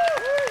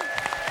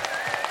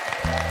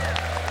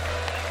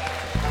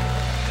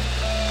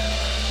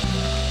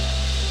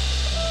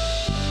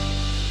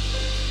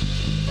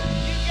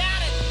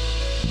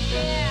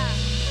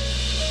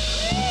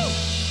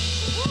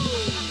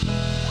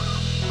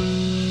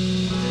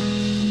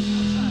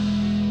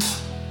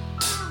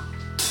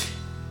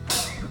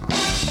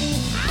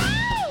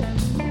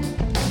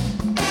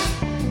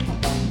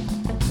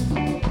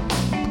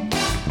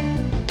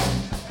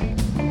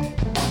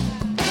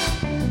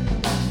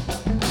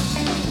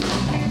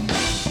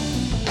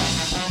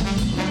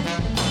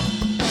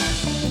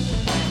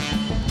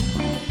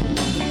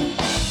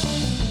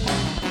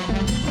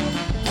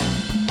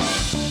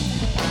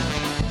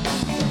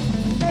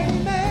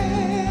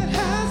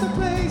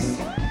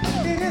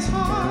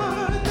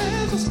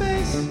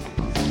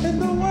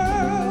 and the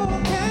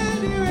world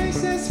can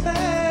erase this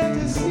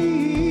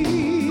fantasy.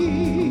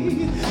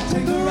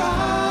 Take a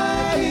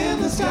ride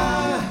in the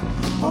sky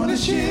on a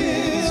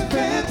ship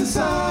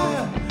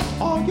fantasize.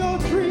 All your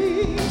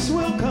dreams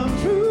will come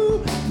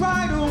true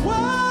right away,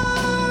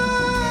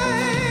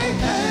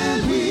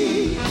 and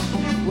we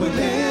will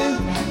live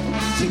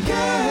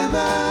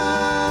together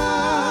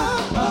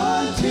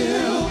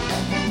until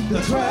the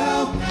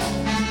 12th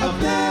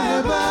of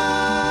never.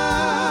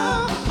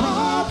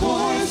 Our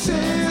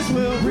voices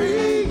will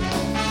ring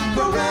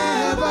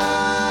forever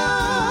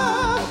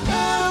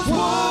as one.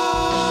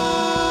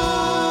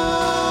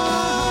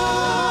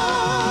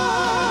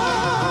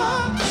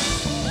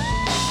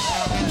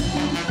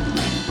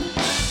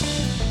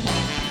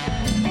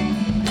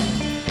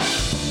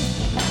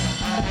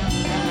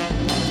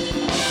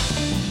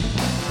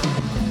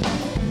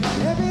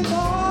 Every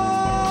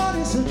thought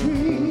is a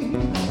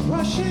dream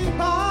rushing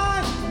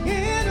by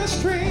in a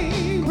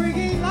stream,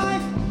 bringing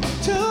life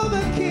to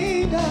the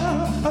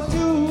kingdom of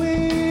doing.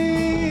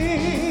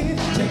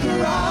 Take a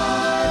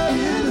ride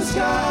in the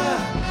sky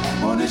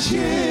on a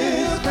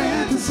ship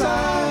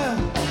fantasize.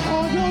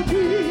 All your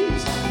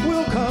dreams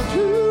will come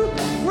true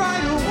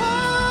right away.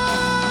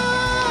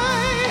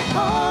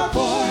 Our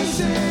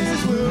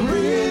voices will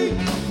ring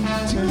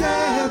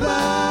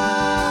together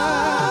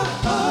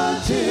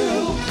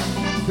until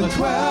the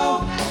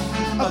 12th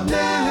of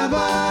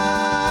never.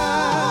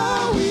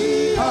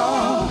 We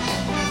all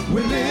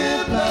will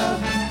live love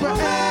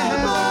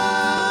forever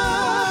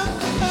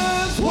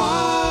as one.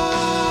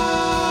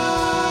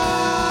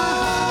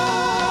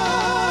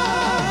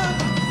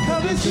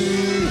 Come and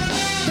see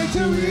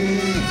victory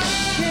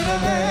in a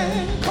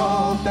land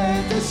called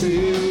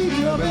fantasy.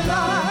 Of a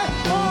life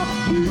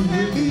you will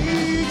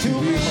need to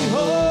be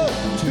whole.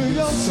 To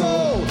your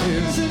soul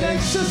is an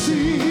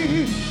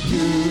ecstasy.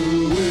 You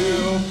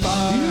will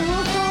find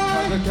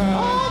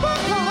all the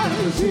kind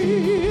of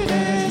see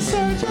in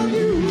search of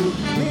you.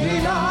 Many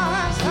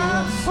lives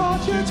have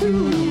taught you to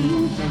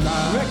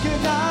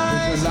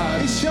recognize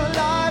it's your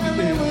life and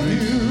live with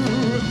you.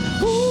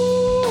 Ooh,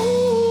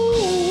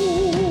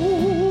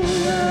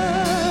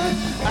 yeah.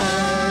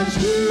 As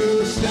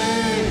you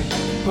stay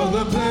for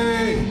the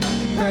play,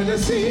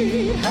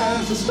 fantasy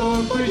has a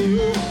storm for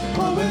you.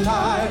 All the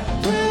light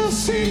will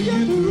see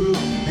you through.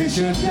 It's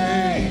your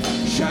day,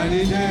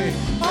 shiny day.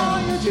 All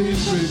your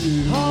dreams with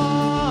you.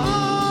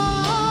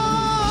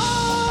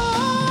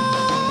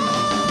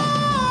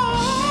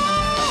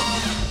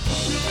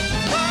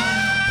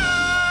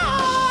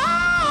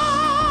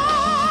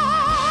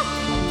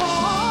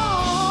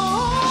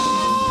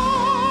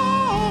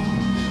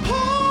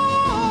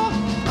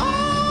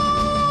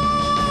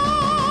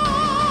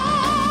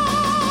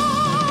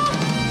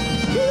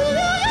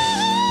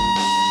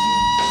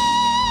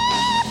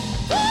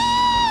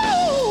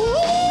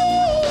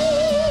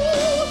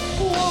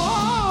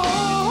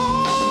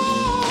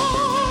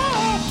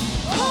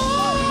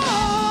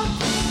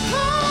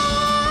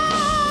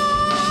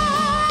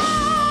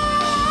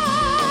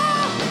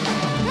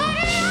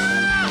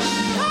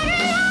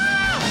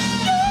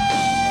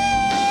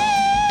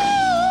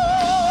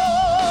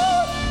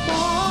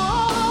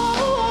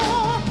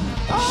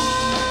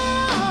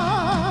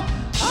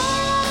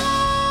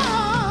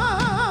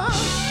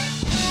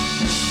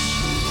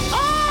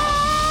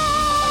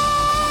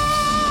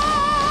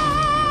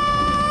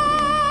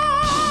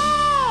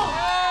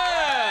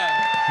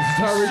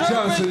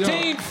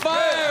 Serpentine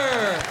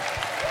Fire!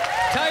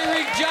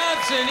 Tyreek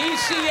Johnson,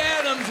 E.C.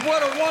 Adams,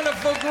 what a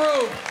wonderful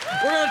group.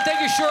 We're going to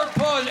take a short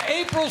pause.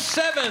 April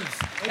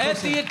 7th at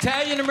the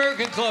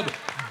Italian-American Club.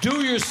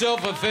 Do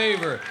yourself a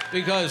favor,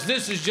 because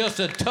this is just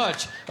a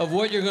touch of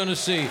what you're going to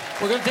see.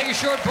 We're going to take a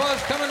short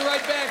pause, coming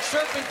right back.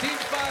 Serpentine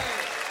Fire.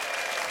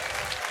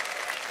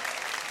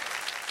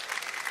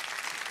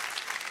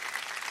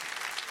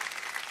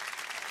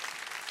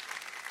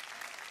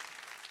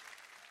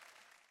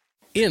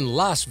 In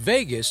Las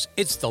Vegas,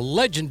 it's the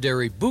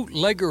legendary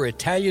Bootlegger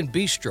Italian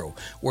Bistro,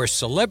 where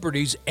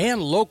celebrities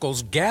and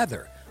locals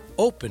gather.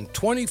 Open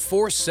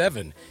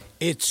 24/7.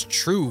 It's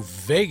true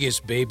Vegas,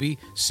 baby,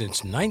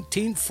 since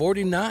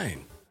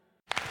 1949.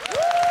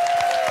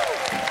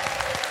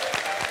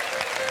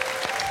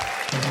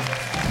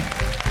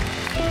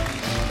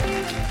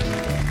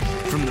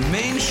 From the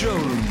main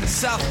showroom, the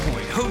South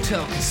Point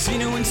Hotel,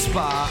 Casino, and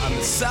Spa on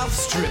the South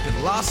Strip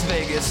in Las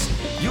Vegas,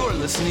 you're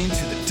listening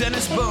to The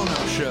Dennis Bono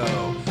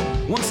Show.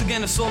 Once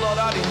again, a sold-out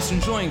audience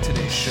enjoying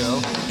today's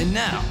show. And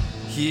now,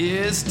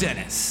 here's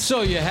Dennis.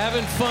 So, you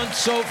having fun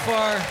so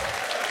far?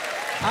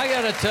 I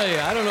gotta tell you,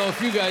 I don't know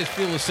if you guys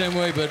feel the same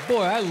way, but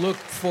boy, I look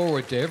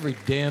forward to every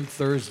damn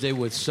Thursday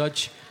with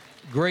such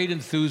great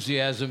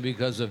enthusiasm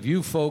because of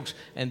you folks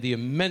and the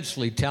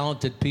immensely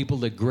talented people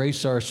that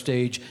grace our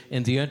stage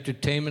in the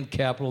entertainment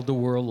capital of the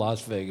world,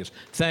 Las Vegas.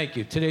 Thank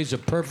you. Today's a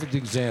perfect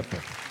example.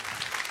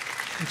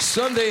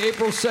 Sunday,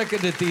 April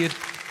 2nd at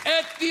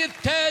the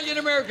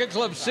Italian-American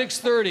Club,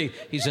 6:30.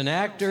 He's an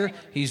actor,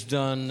 he's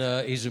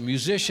a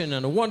musician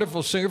and a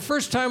wonderful singer.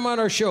 First time on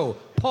our show,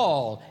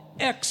 Paul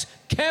X.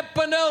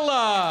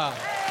 Campanella.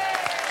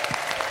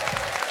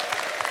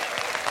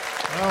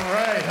 All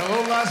right,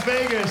 hello Las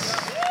Vegas.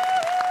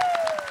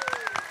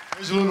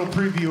 Here's a little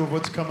preview of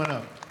what's coming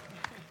up.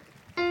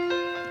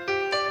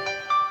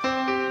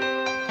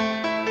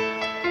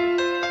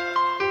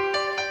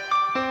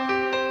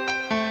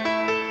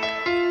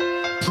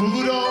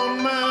 Put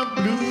on my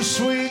blue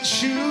suede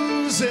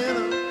shoes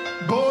and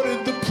I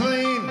boarded the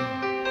plane.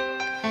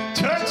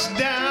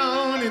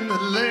 Touchdown in the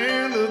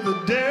land of the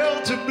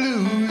Delta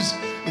Blues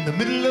in the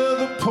middle of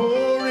the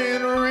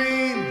pouring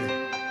rain.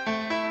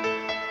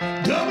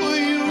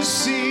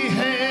 W.C.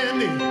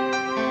 Handy,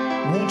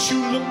 won't you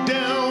look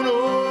down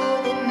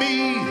over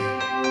me?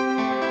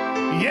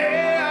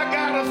 Yeah, I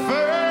got a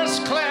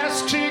first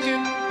class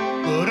ticket,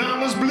 but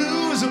I'm as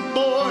blue as a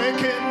boy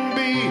can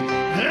be.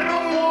 Then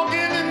I'm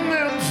walking in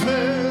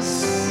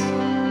Memphis,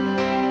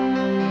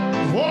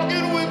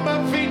 walking with my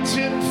feet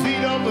 10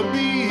 feet off the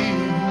beat.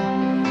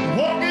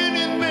 Walking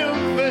in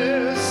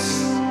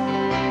Memphis,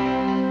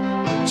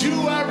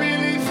 do I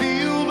really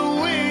feel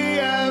the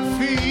way I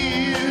feel?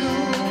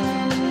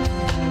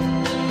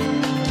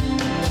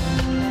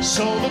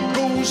 Saw the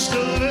ghost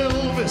of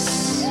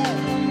Elvis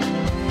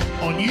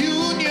on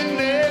Union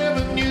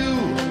Avenue,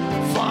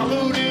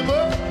 followed him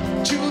up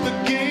to the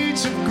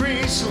gates of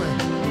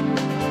Graceland,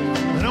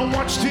 and I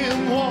watched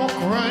him walk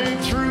right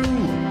through.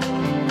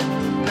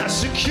 Now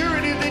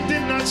security, they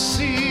did not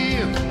see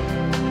him,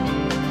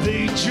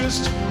 they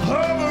just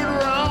hovered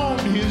around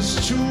his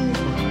tomb.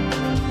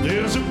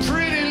 There's a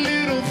pretty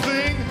little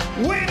thing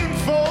waiting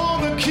for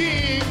the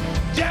king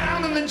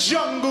down in the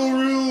jungle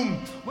room.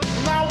 When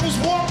I was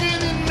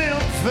walking in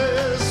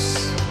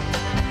Memphis,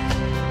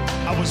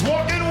 I was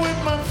walking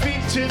with my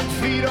feet 10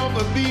 feet off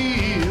a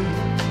beam.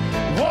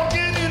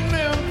 Walking in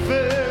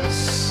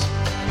Memphis,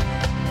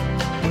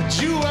 but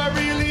do I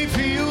really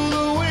feel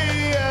the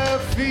way I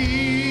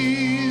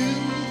feel?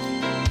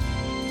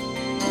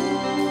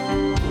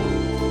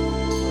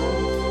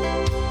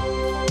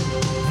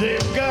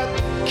 They've got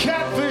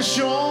catfish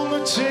on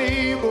the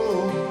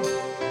table.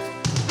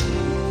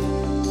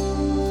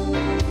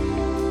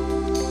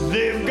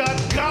 They've got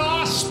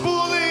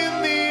gospel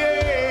in the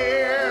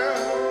air.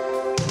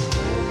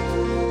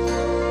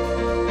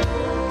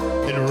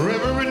 And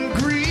Reverend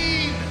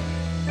Green,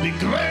 be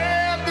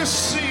glad to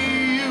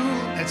see you.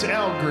 That's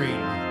Al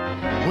Green.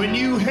 When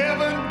you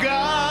haven't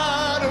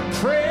got a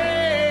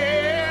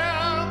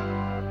prayer.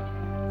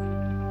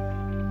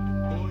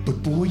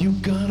 But boy, you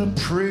got a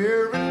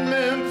prayer in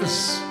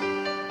Memphis.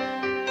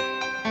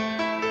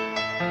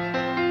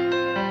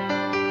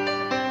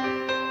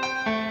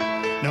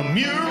 Now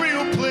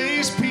Muriel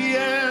plays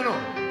piano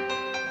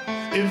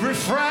every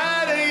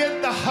Friday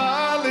at the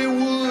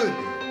Hollywood,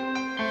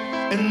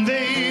 and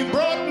they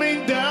brought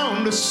me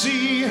down to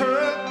see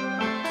her,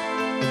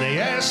 and they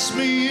asked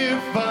me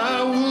if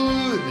I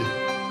would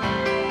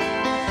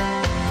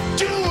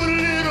do a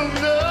little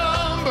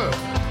number,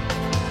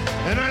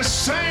 and I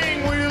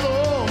sang with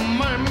all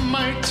my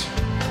might.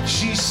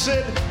 She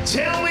said,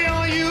 tell me,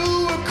 are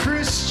you a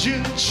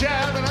Christian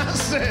child? And I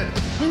said,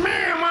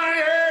 ma'am,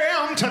 I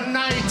am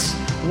tonight.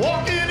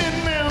 Walking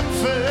in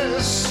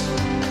Memphis,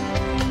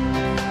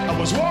 I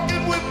was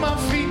walking with my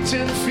feet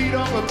 10 feet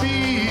off a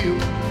beam.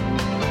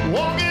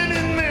 Walking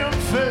in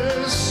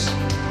Memphis,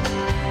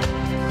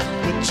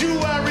 but do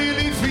I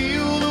really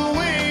feel the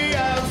way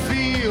I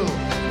feel?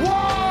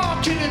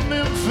 Walking in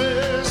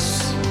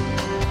Memphis,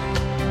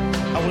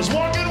 I was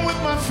walking with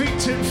my feet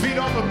 10 feet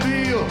off a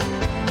beam.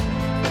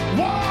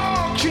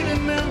 Walking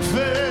in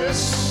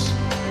Memphis,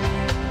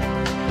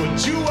 but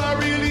do I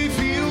really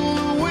feel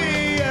the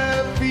way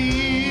I feel?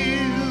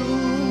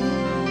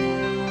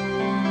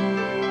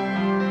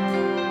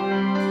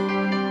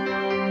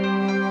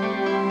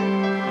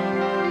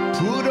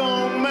 Put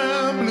on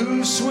my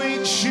blue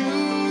suede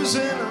shoes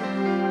and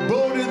I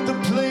boarded the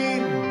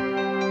plane.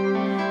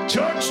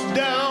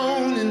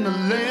 Touchdown in the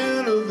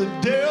land of the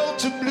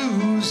Delta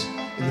Blues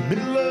in the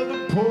middle of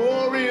the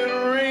pouring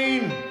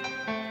rain.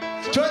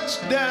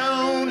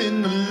 Touchdown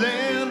in the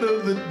land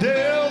of the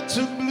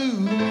Delta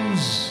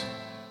Blues,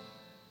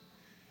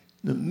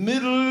 in the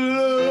middle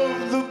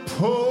of the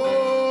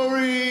pouring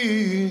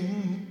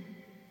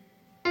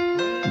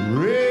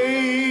rain.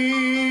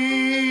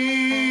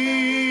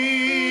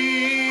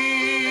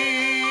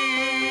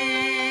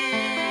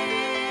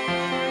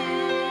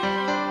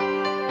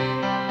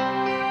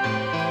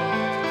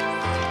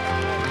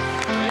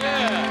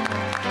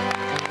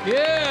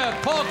 Yeah,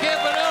 Paul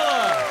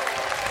Campanella.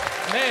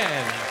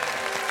 Man,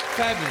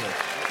 fabulous.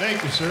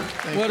 Thank you, sir.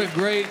 Thank What you.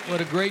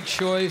 a great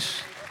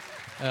choice.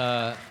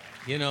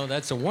 You know,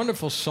 that's a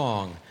wonderful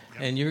song.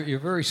 And your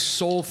very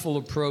soulful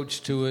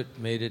approach to it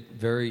made it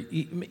very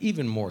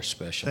even more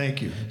special.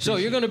 Thank you. So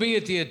you're going to be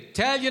at the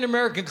Italian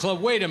American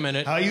Club. Wait a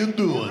minute. How you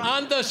doing?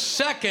 On the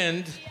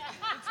 2nd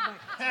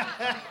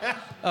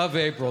of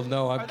April.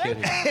 No, I'm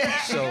kidding.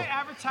 So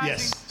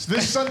Yes. It's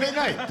this Sunday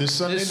night. This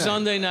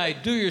Sunday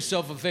night, do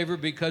yourself a favor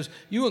because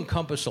you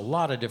encompass a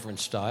lot of different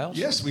styles.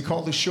 Yes, we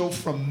call the show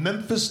From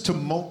Memphis to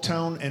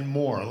Motown and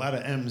More. A lot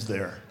of M's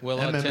there. Well,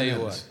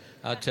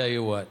 I'll tell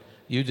you what.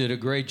 You did a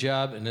great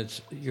job, and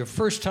it's your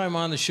first time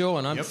on the show,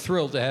 and I'm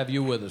thrilled to have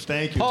you with us.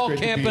 Thank you. Paul It's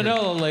great to be here.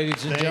 Campanella,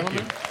 ladies and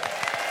gentlemen. You.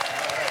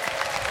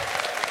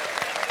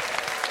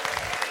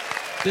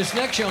 This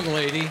next young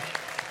lady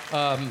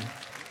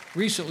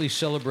recently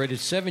celebrated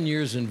 7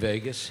 years in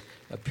Vegas,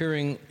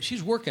 appearing.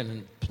 She's working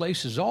in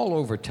places all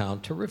over town.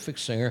 Terrific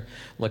singer,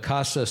 La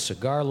Casa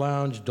Cigar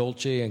Lounge,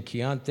 Dolce and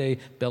Chianti,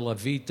 Bella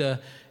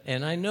Vita.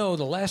 And I know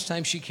the last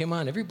time she came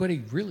on,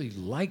 everybody really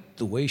liked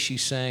the way she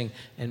sang,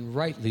 and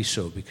rightly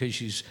so, because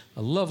she's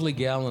a lovely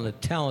gal and a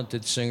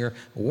talented singer.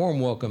 A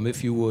warm welcome,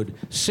 if you would,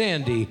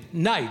 Sandy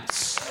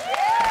Nights.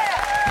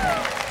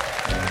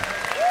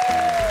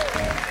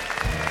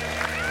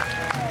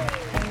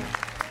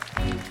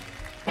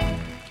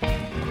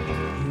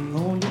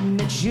 Only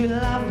admit you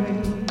love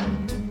me,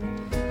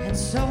 and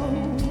so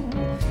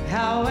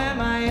how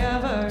am I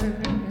ever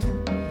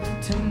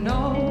to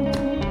know?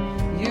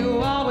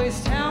 You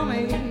always tell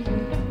me,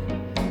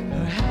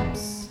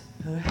 perhaps,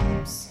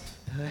 perhaps.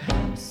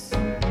 A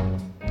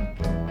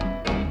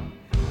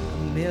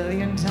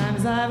million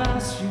times I've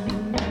asked you,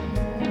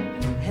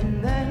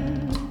 and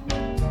then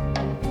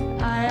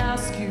I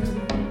ask you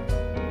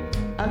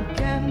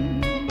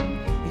again.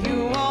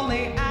 You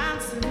only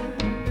answer,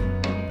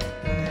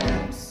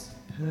 perhaps,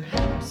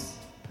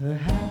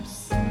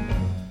 perhaps.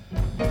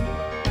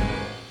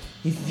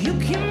 If you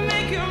can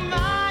make your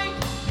mind,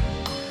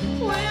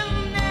 we'll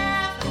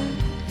never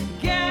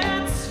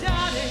get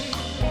started.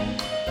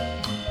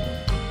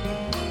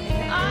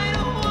 And I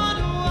don't want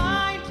to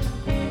wind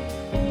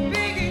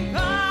big and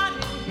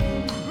body,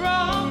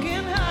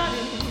 broken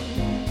hearted.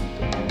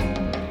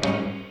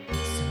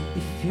 So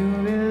if you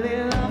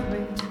really love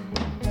me,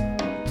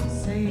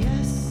 say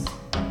yes.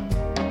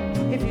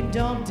 If you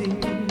don't,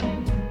 dear,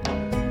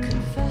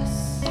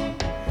 confess.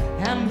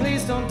 And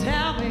please don't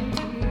tell me.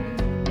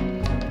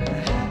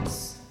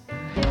 Perhaps,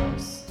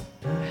 perhaps,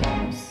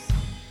 perhaps.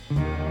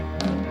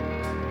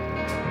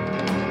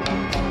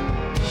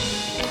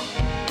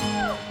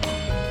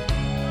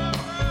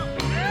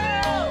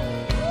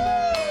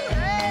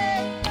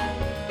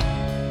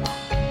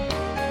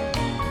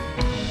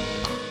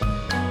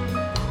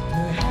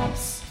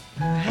 Perhaps,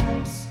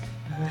 perhaps,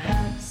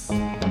 perhaps.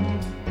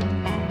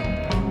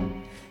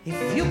 If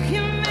you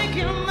can make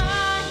your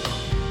mind,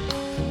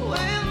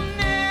 we'll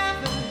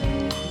never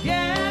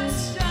get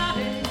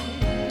started.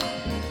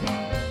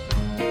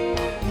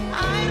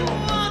 I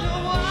don't want to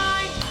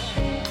wind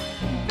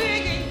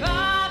big and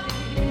body,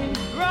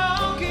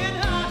 broken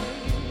hearted.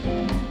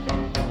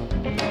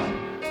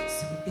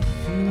 So if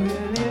you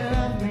really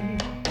love me,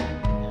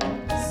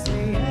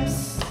 say yes.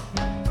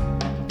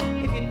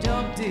 If you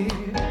don't, dear,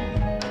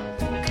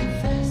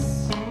 confess.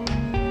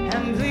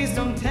 And please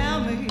don't tell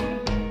me.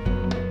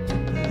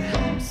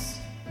 Perhaps,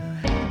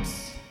 perhaps,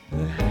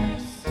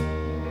 perhaps.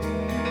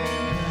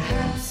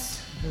 Perhaps,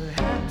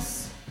 perhaps,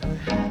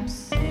 perhaps.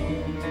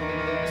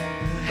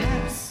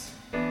 Perhaps,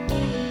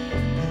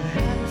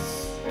 perhaps,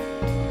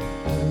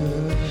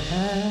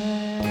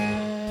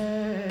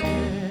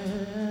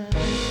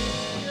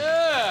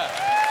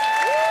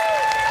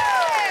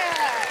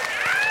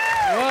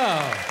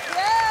 Wow.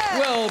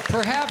 Well,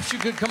 perhaps you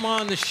could come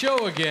on the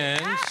show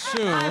again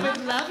soon. I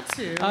would love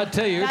to. I'll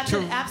tell you, That's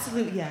an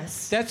absolute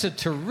yes. That's a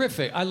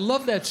terrific. I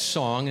love that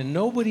song, and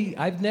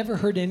I've never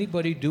heard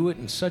anybody do it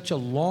in such a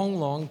long,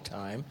 long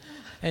time.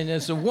 And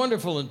it's a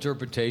wonderful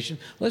interpretation.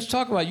 Let's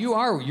talk about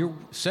you're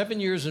 7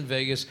 years in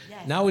Vegas.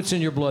 Yes. Now it's in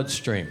your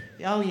bloodstream.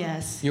 Oh,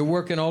 yes. You're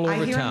working all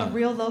over I hear town. I'm a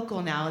real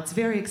local now. It's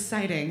very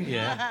exciting.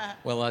 Yeah.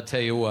 Well, I'll tell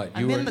you what.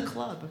 I'm in the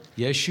club.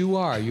 Yes, you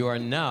are. You are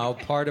now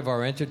part of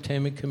our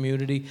entertainment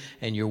community,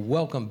 and you're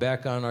welcome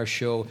back on our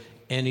show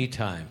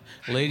anytime.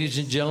 Ladies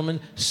and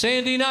gentlemen,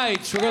 Sandy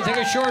Nights. We're going to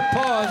take a short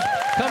pause.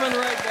 Coming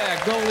right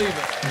back. Don't leave it.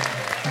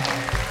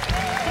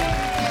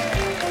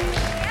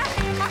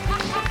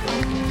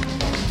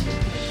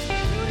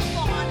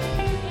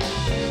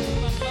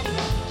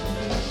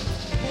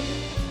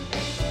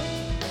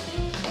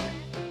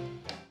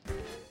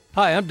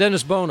 Hi, I'm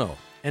Dennis Bono,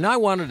 and I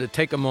wanted to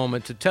take a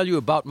moment to tell you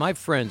about my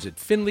friends at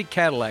Findlay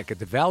Cadillac at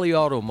the Valley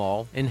Auto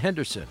Mall in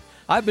Henderson.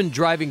 I've been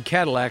driving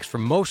Cadillacs for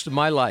most of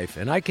my life,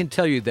 and I can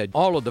tell you that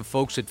all of the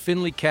folks at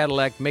Findlay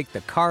Cadillac make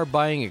the car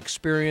buying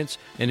experience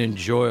an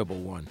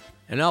enjoyable one.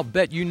 And I'll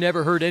bet you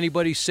never heard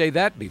anybody say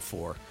that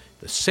before.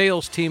 The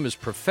sales team is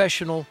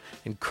professional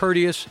and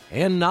courteous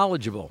and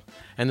knowledgeable,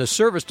 and the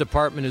service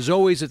department is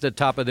always at the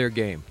top of their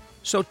game.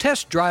 So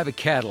test drive a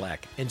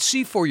Cadillac and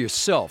see for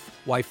yourself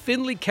why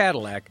Findlay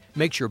Cadillac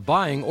makes your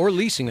buying or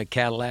leasing a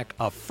Cadillac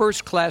a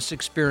first-class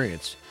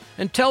experience.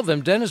 And tell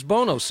them Dennis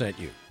Bono sent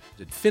you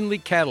at Findlay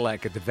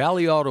Cadillac at the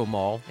Valley Auto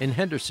Mall in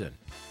Henderson.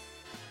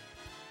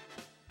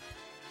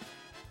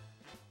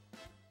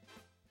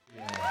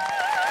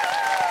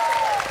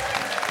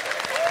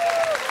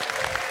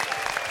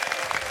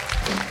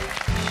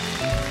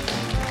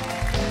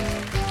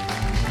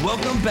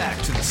 Welcome back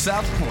to the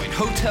South Point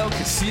Hotel,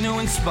 Casino,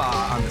 and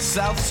Spa on the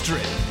South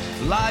Strip.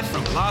 live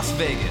from Las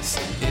Vegas.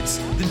 It's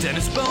the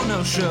Dennis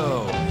Bono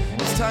Show.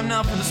 It's time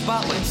now for the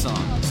Spotlight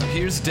song. So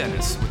here's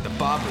Dennis with the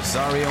Bob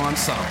Rosario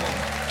Ensemble.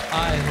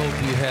 I hope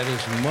you had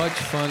as much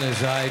fun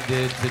as I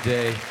did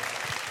today.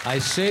 I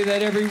say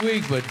that every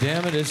week, but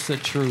damn it, it's the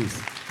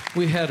truth.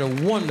 We had a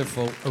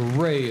wonderful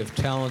array of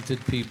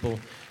talented people,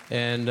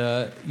 and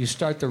you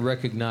start to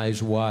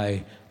recognize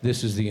why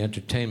this is the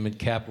entertainment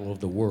capital of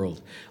the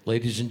world.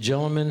 Ladies and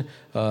gentlemen,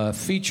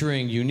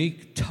 featuring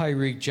unique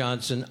Tyreek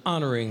Johnson,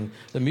 honoring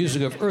the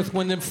music of Earth,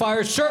 Wind, and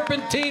Fire,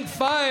 Serpentine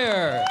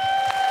Fire.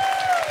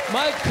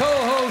 My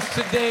co-host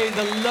today,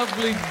 the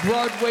lovely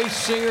Broadway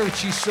singer,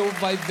 she's so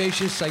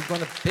vivacious, I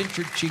want to pinch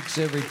her cheeks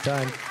every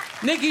time,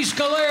 Nikki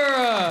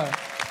Scalera.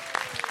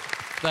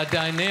 The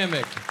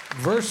dynamic,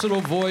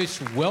 versatile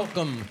voice,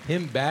 welcome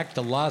him back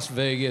to Las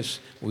Vegas.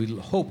 We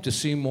hope to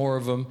see more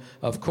of him.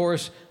 Of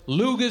course,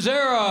 Lou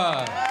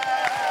Gazzara.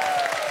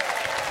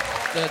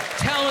 The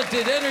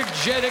talented,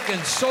 energetic,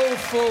 and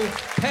soulful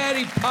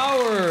Patty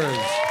Powers.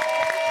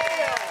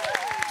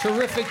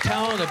 Terrific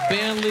talent, a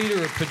band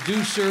leader, a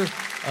producer,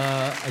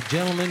 a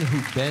gentleman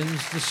who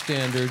bends the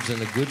standards,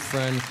 and a good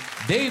friend,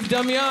 Dave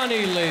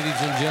Damiani, ladies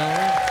and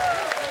gentlemen.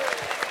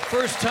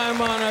 First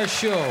time on our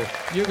show.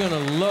 You're going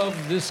to love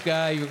this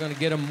guy. You're going to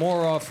get him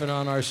more often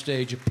on our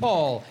stage.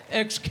 Paul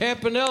X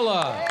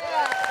Campanella.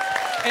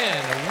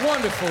 And a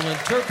wonderful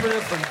interpreter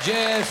from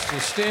jazz to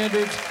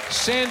standards,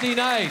 Sandy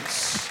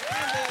Nights.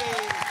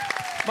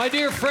 My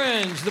dear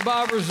friends, the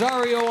Bob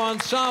Rosario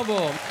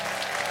Ensemble.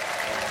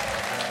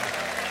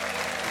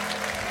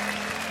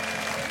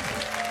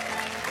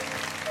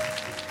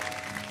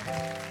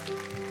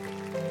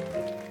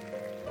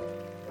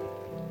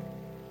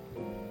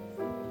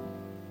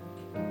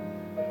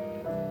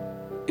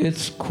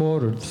 It's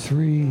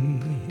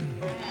 3:15.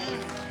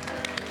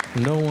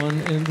 No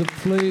one in the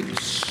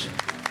place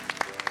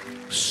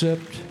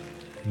except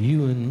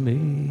you and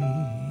me.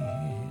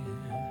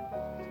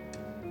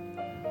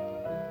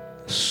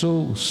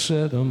 So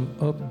set 'em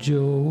up,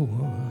 Joe.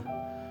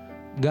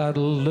 Got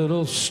a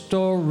little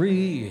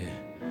story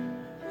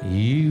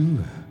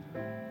you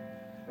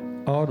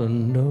ought to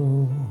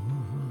know.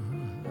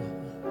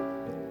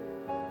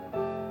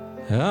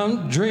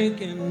 I'm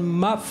drinking,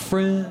 my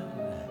friend,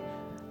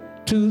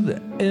 to the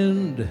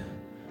end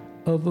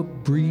of a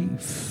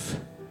brief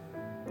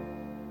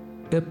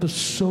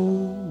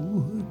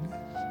episode.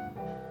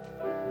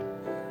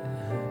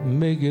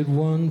 Make it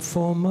one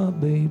for my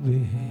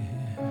baby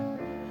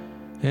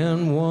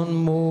and one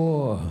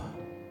more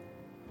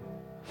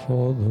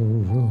for the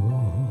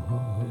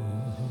road.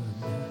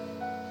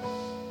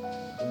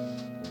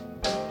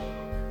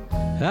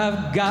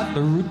 I've got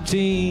the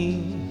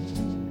routine.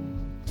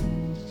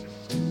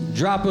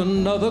 Drop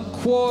another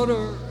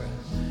quarter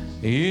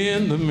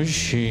in the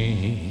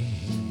machine.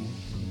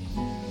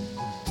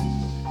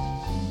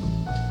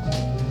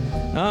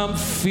 I'm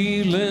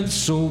feeling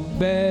so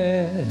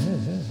bad.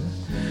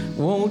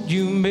 Won't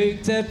you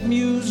make that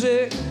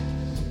music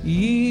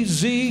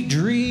easy,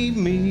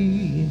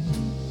 dreamy,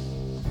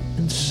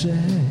 and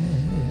sad?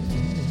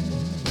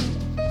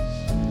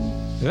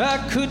 I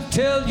could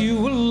tell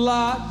you a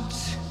lot,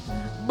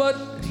 but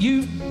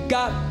you've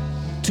got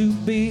to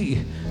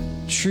be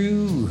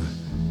true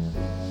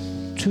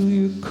to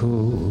your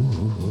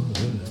code.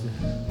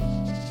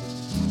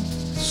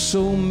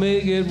 So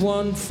make it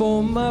one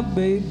for my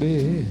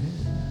baby,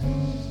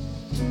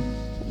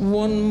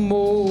 one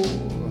more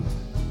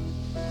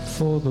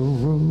for the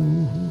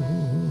road.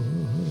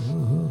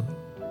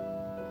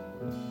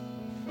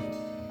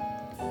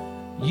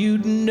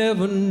 You'd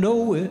never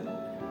know it,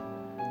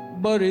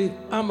 buddy,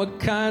 I'm a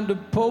kind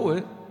of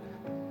poet.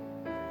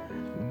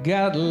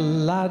 Got a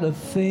lot of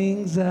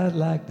things I'd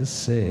like to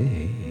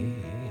say.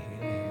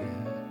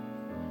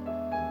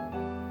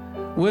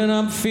 When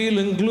I'm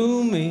feeling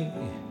gloomy,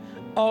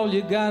 all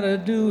you gotta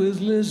do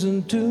is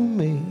listen to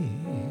me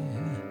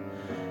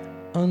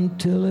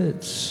until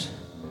it's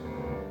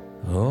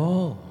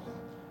all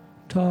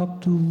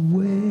talked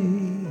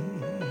away.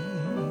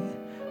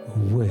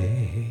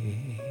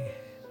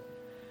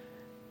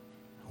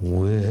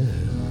 Well,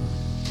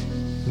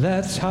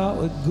 that's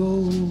how it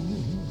goes.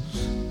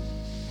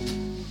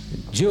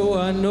 Joe,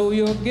 I know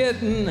you're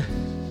getting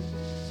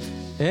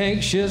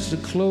anxious to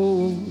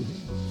close.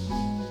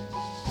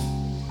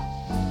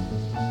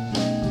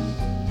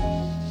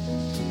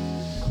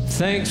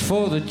 Thanks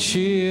for the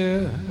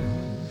cheer.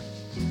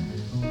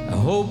 I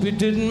hope you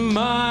didn't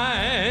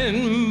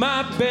mind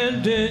my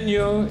bending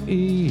your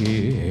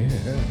ear.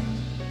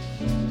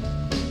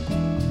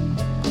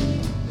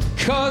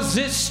 'Cause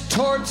this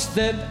torch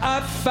that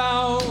I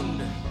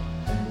found,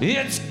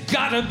 it's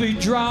gotta be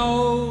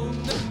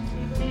drowned,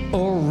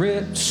 or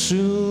it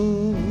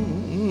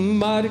soon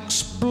might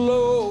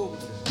explode.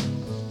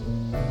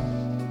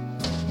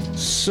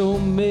 So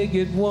make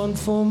it one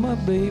for my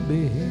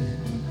baby,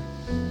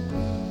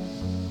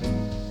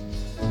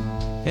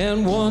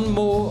 and one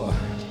more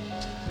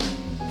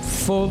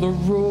for the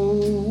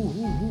road.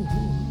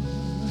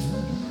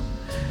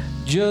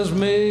 Just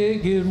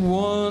make it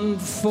one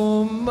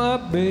for my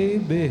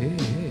baby,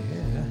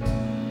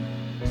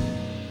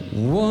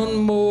 one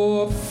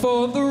more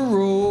for the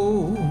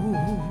road.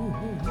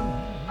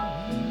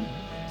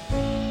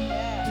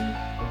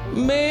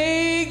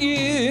 Make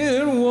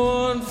it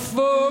one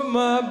for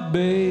my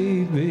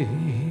baby.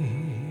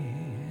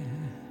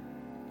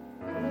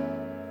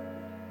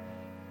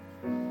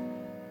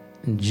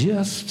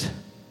 Just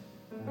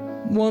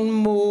one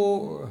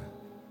more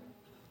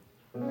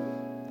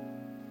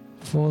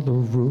for the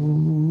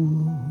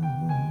road.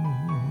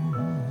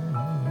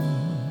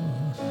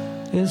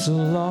 It's a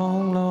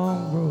long,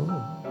 long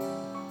road.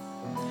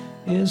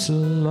 It's a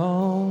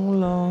long,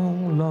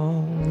 long,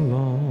 long,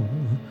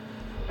 long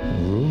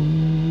road.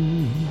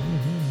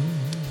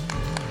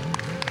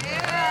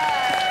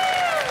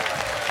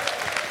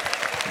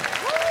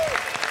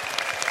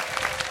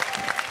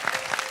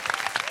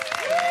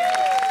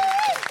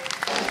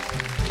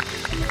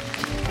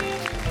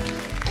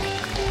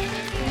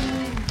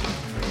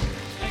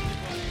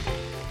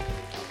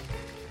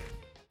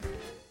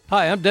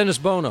 Hi, I'm Dennis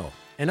Bono,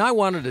 and I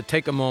wanted to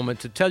take a moment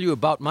to tell you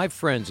about my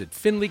friends at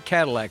Findlay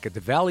Cadillac at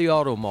the Valley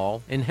Auto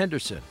Mall in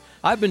Henderson.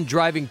 I've been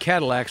driving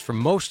Cadillacs for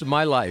most of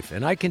my life,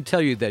 and I can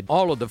tell you that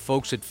all of the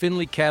folks at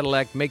Findlay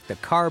Cadillac make the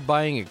car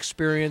buying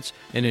experience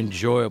an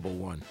enjoyable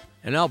one.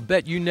 And I'll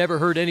bet you never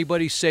heard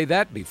anybody say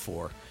that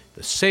before.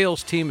 The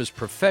sales team is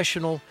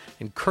professional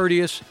and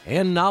courteous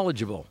and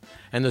knowledgeable,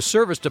 and the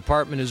service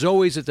department is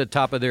always at the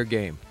top of their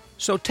game.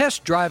 So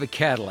test drive a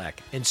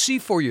Cadillac and see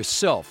for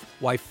yourself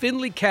why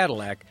Findlay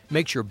Cadillac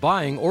makes your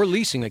buying or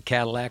leasing a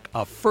Cadillac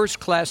a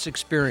first-class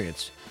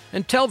experience.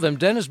 And tell them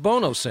Dennis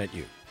Bono sent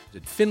you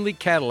at Findlay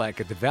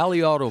Cadillac at the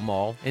Valley Auto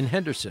Mall in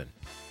Henderson.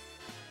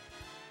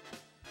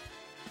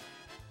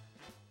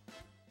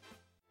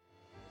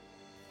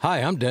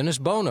 Hi, I'm Dennis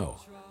Bono.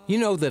 You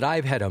know that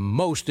I've had a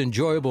most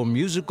enjoyable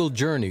musical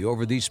journey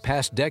over these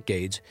past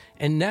decades,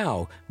 and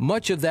now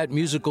much of that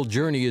musical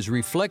journey is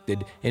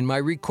reflected in my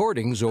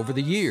recordings over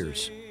the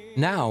years.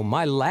 Now,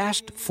 my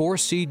last 4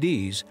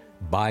 CDs,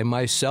 By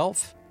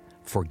Myself,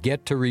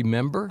 Forget to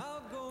Remember,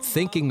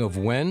 Thinking of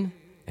When,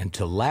 and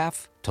To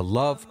Laugh, To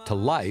Love, To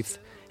Life,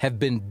 have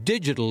been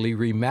digitally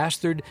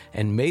remastered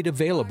and made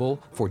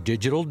available for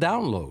digital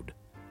download.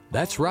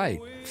 That's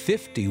right,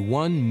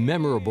 51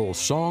 memorable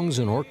songs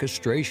and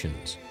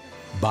orchestrations.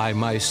 By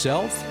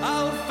Myself,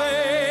 I'll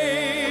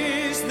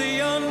face the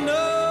unknown.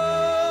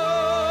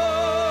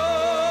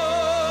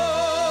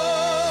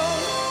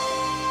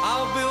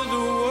 I'll build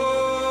a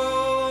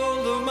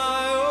world of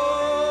my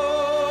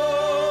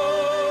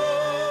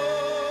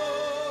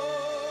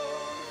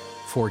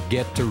own.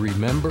 Forget to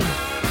Remember.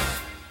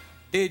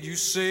 Did you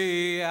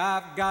say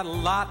I've got a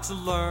lot to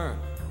learn?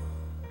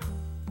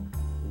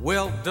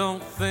 Well,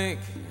 don't think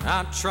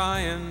I'm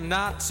trying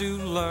not to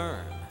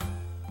learn,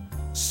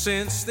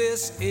 since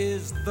this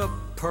is the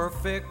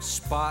perfect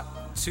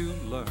spot to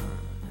learn.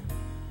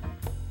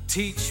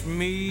 Teach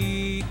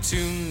me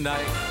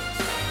tonight.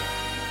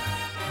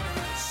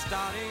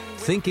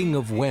 Thinking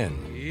of When.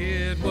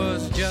 It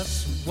was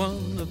just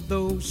one of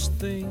those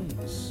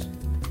things,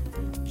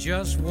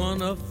 just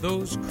one of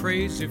those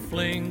crazy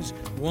flings,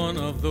 one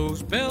of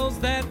those bells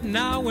that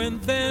now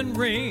and then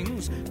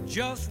rings,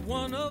 just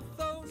one of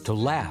those. To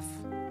Laugh,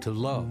 To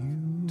Love,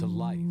 To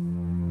Life.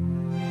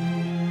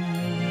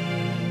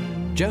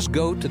 Just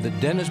go to the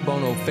Dennis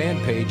Bono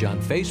fan page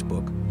on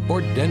Facebook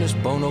or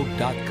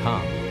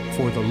DennisBono.com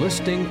for the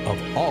listing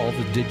of all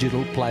the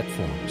digital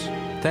platforms.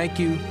 Thank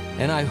you,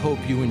 and I hope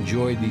you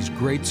enjoy these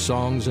great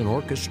songs and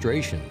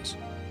orchestrations.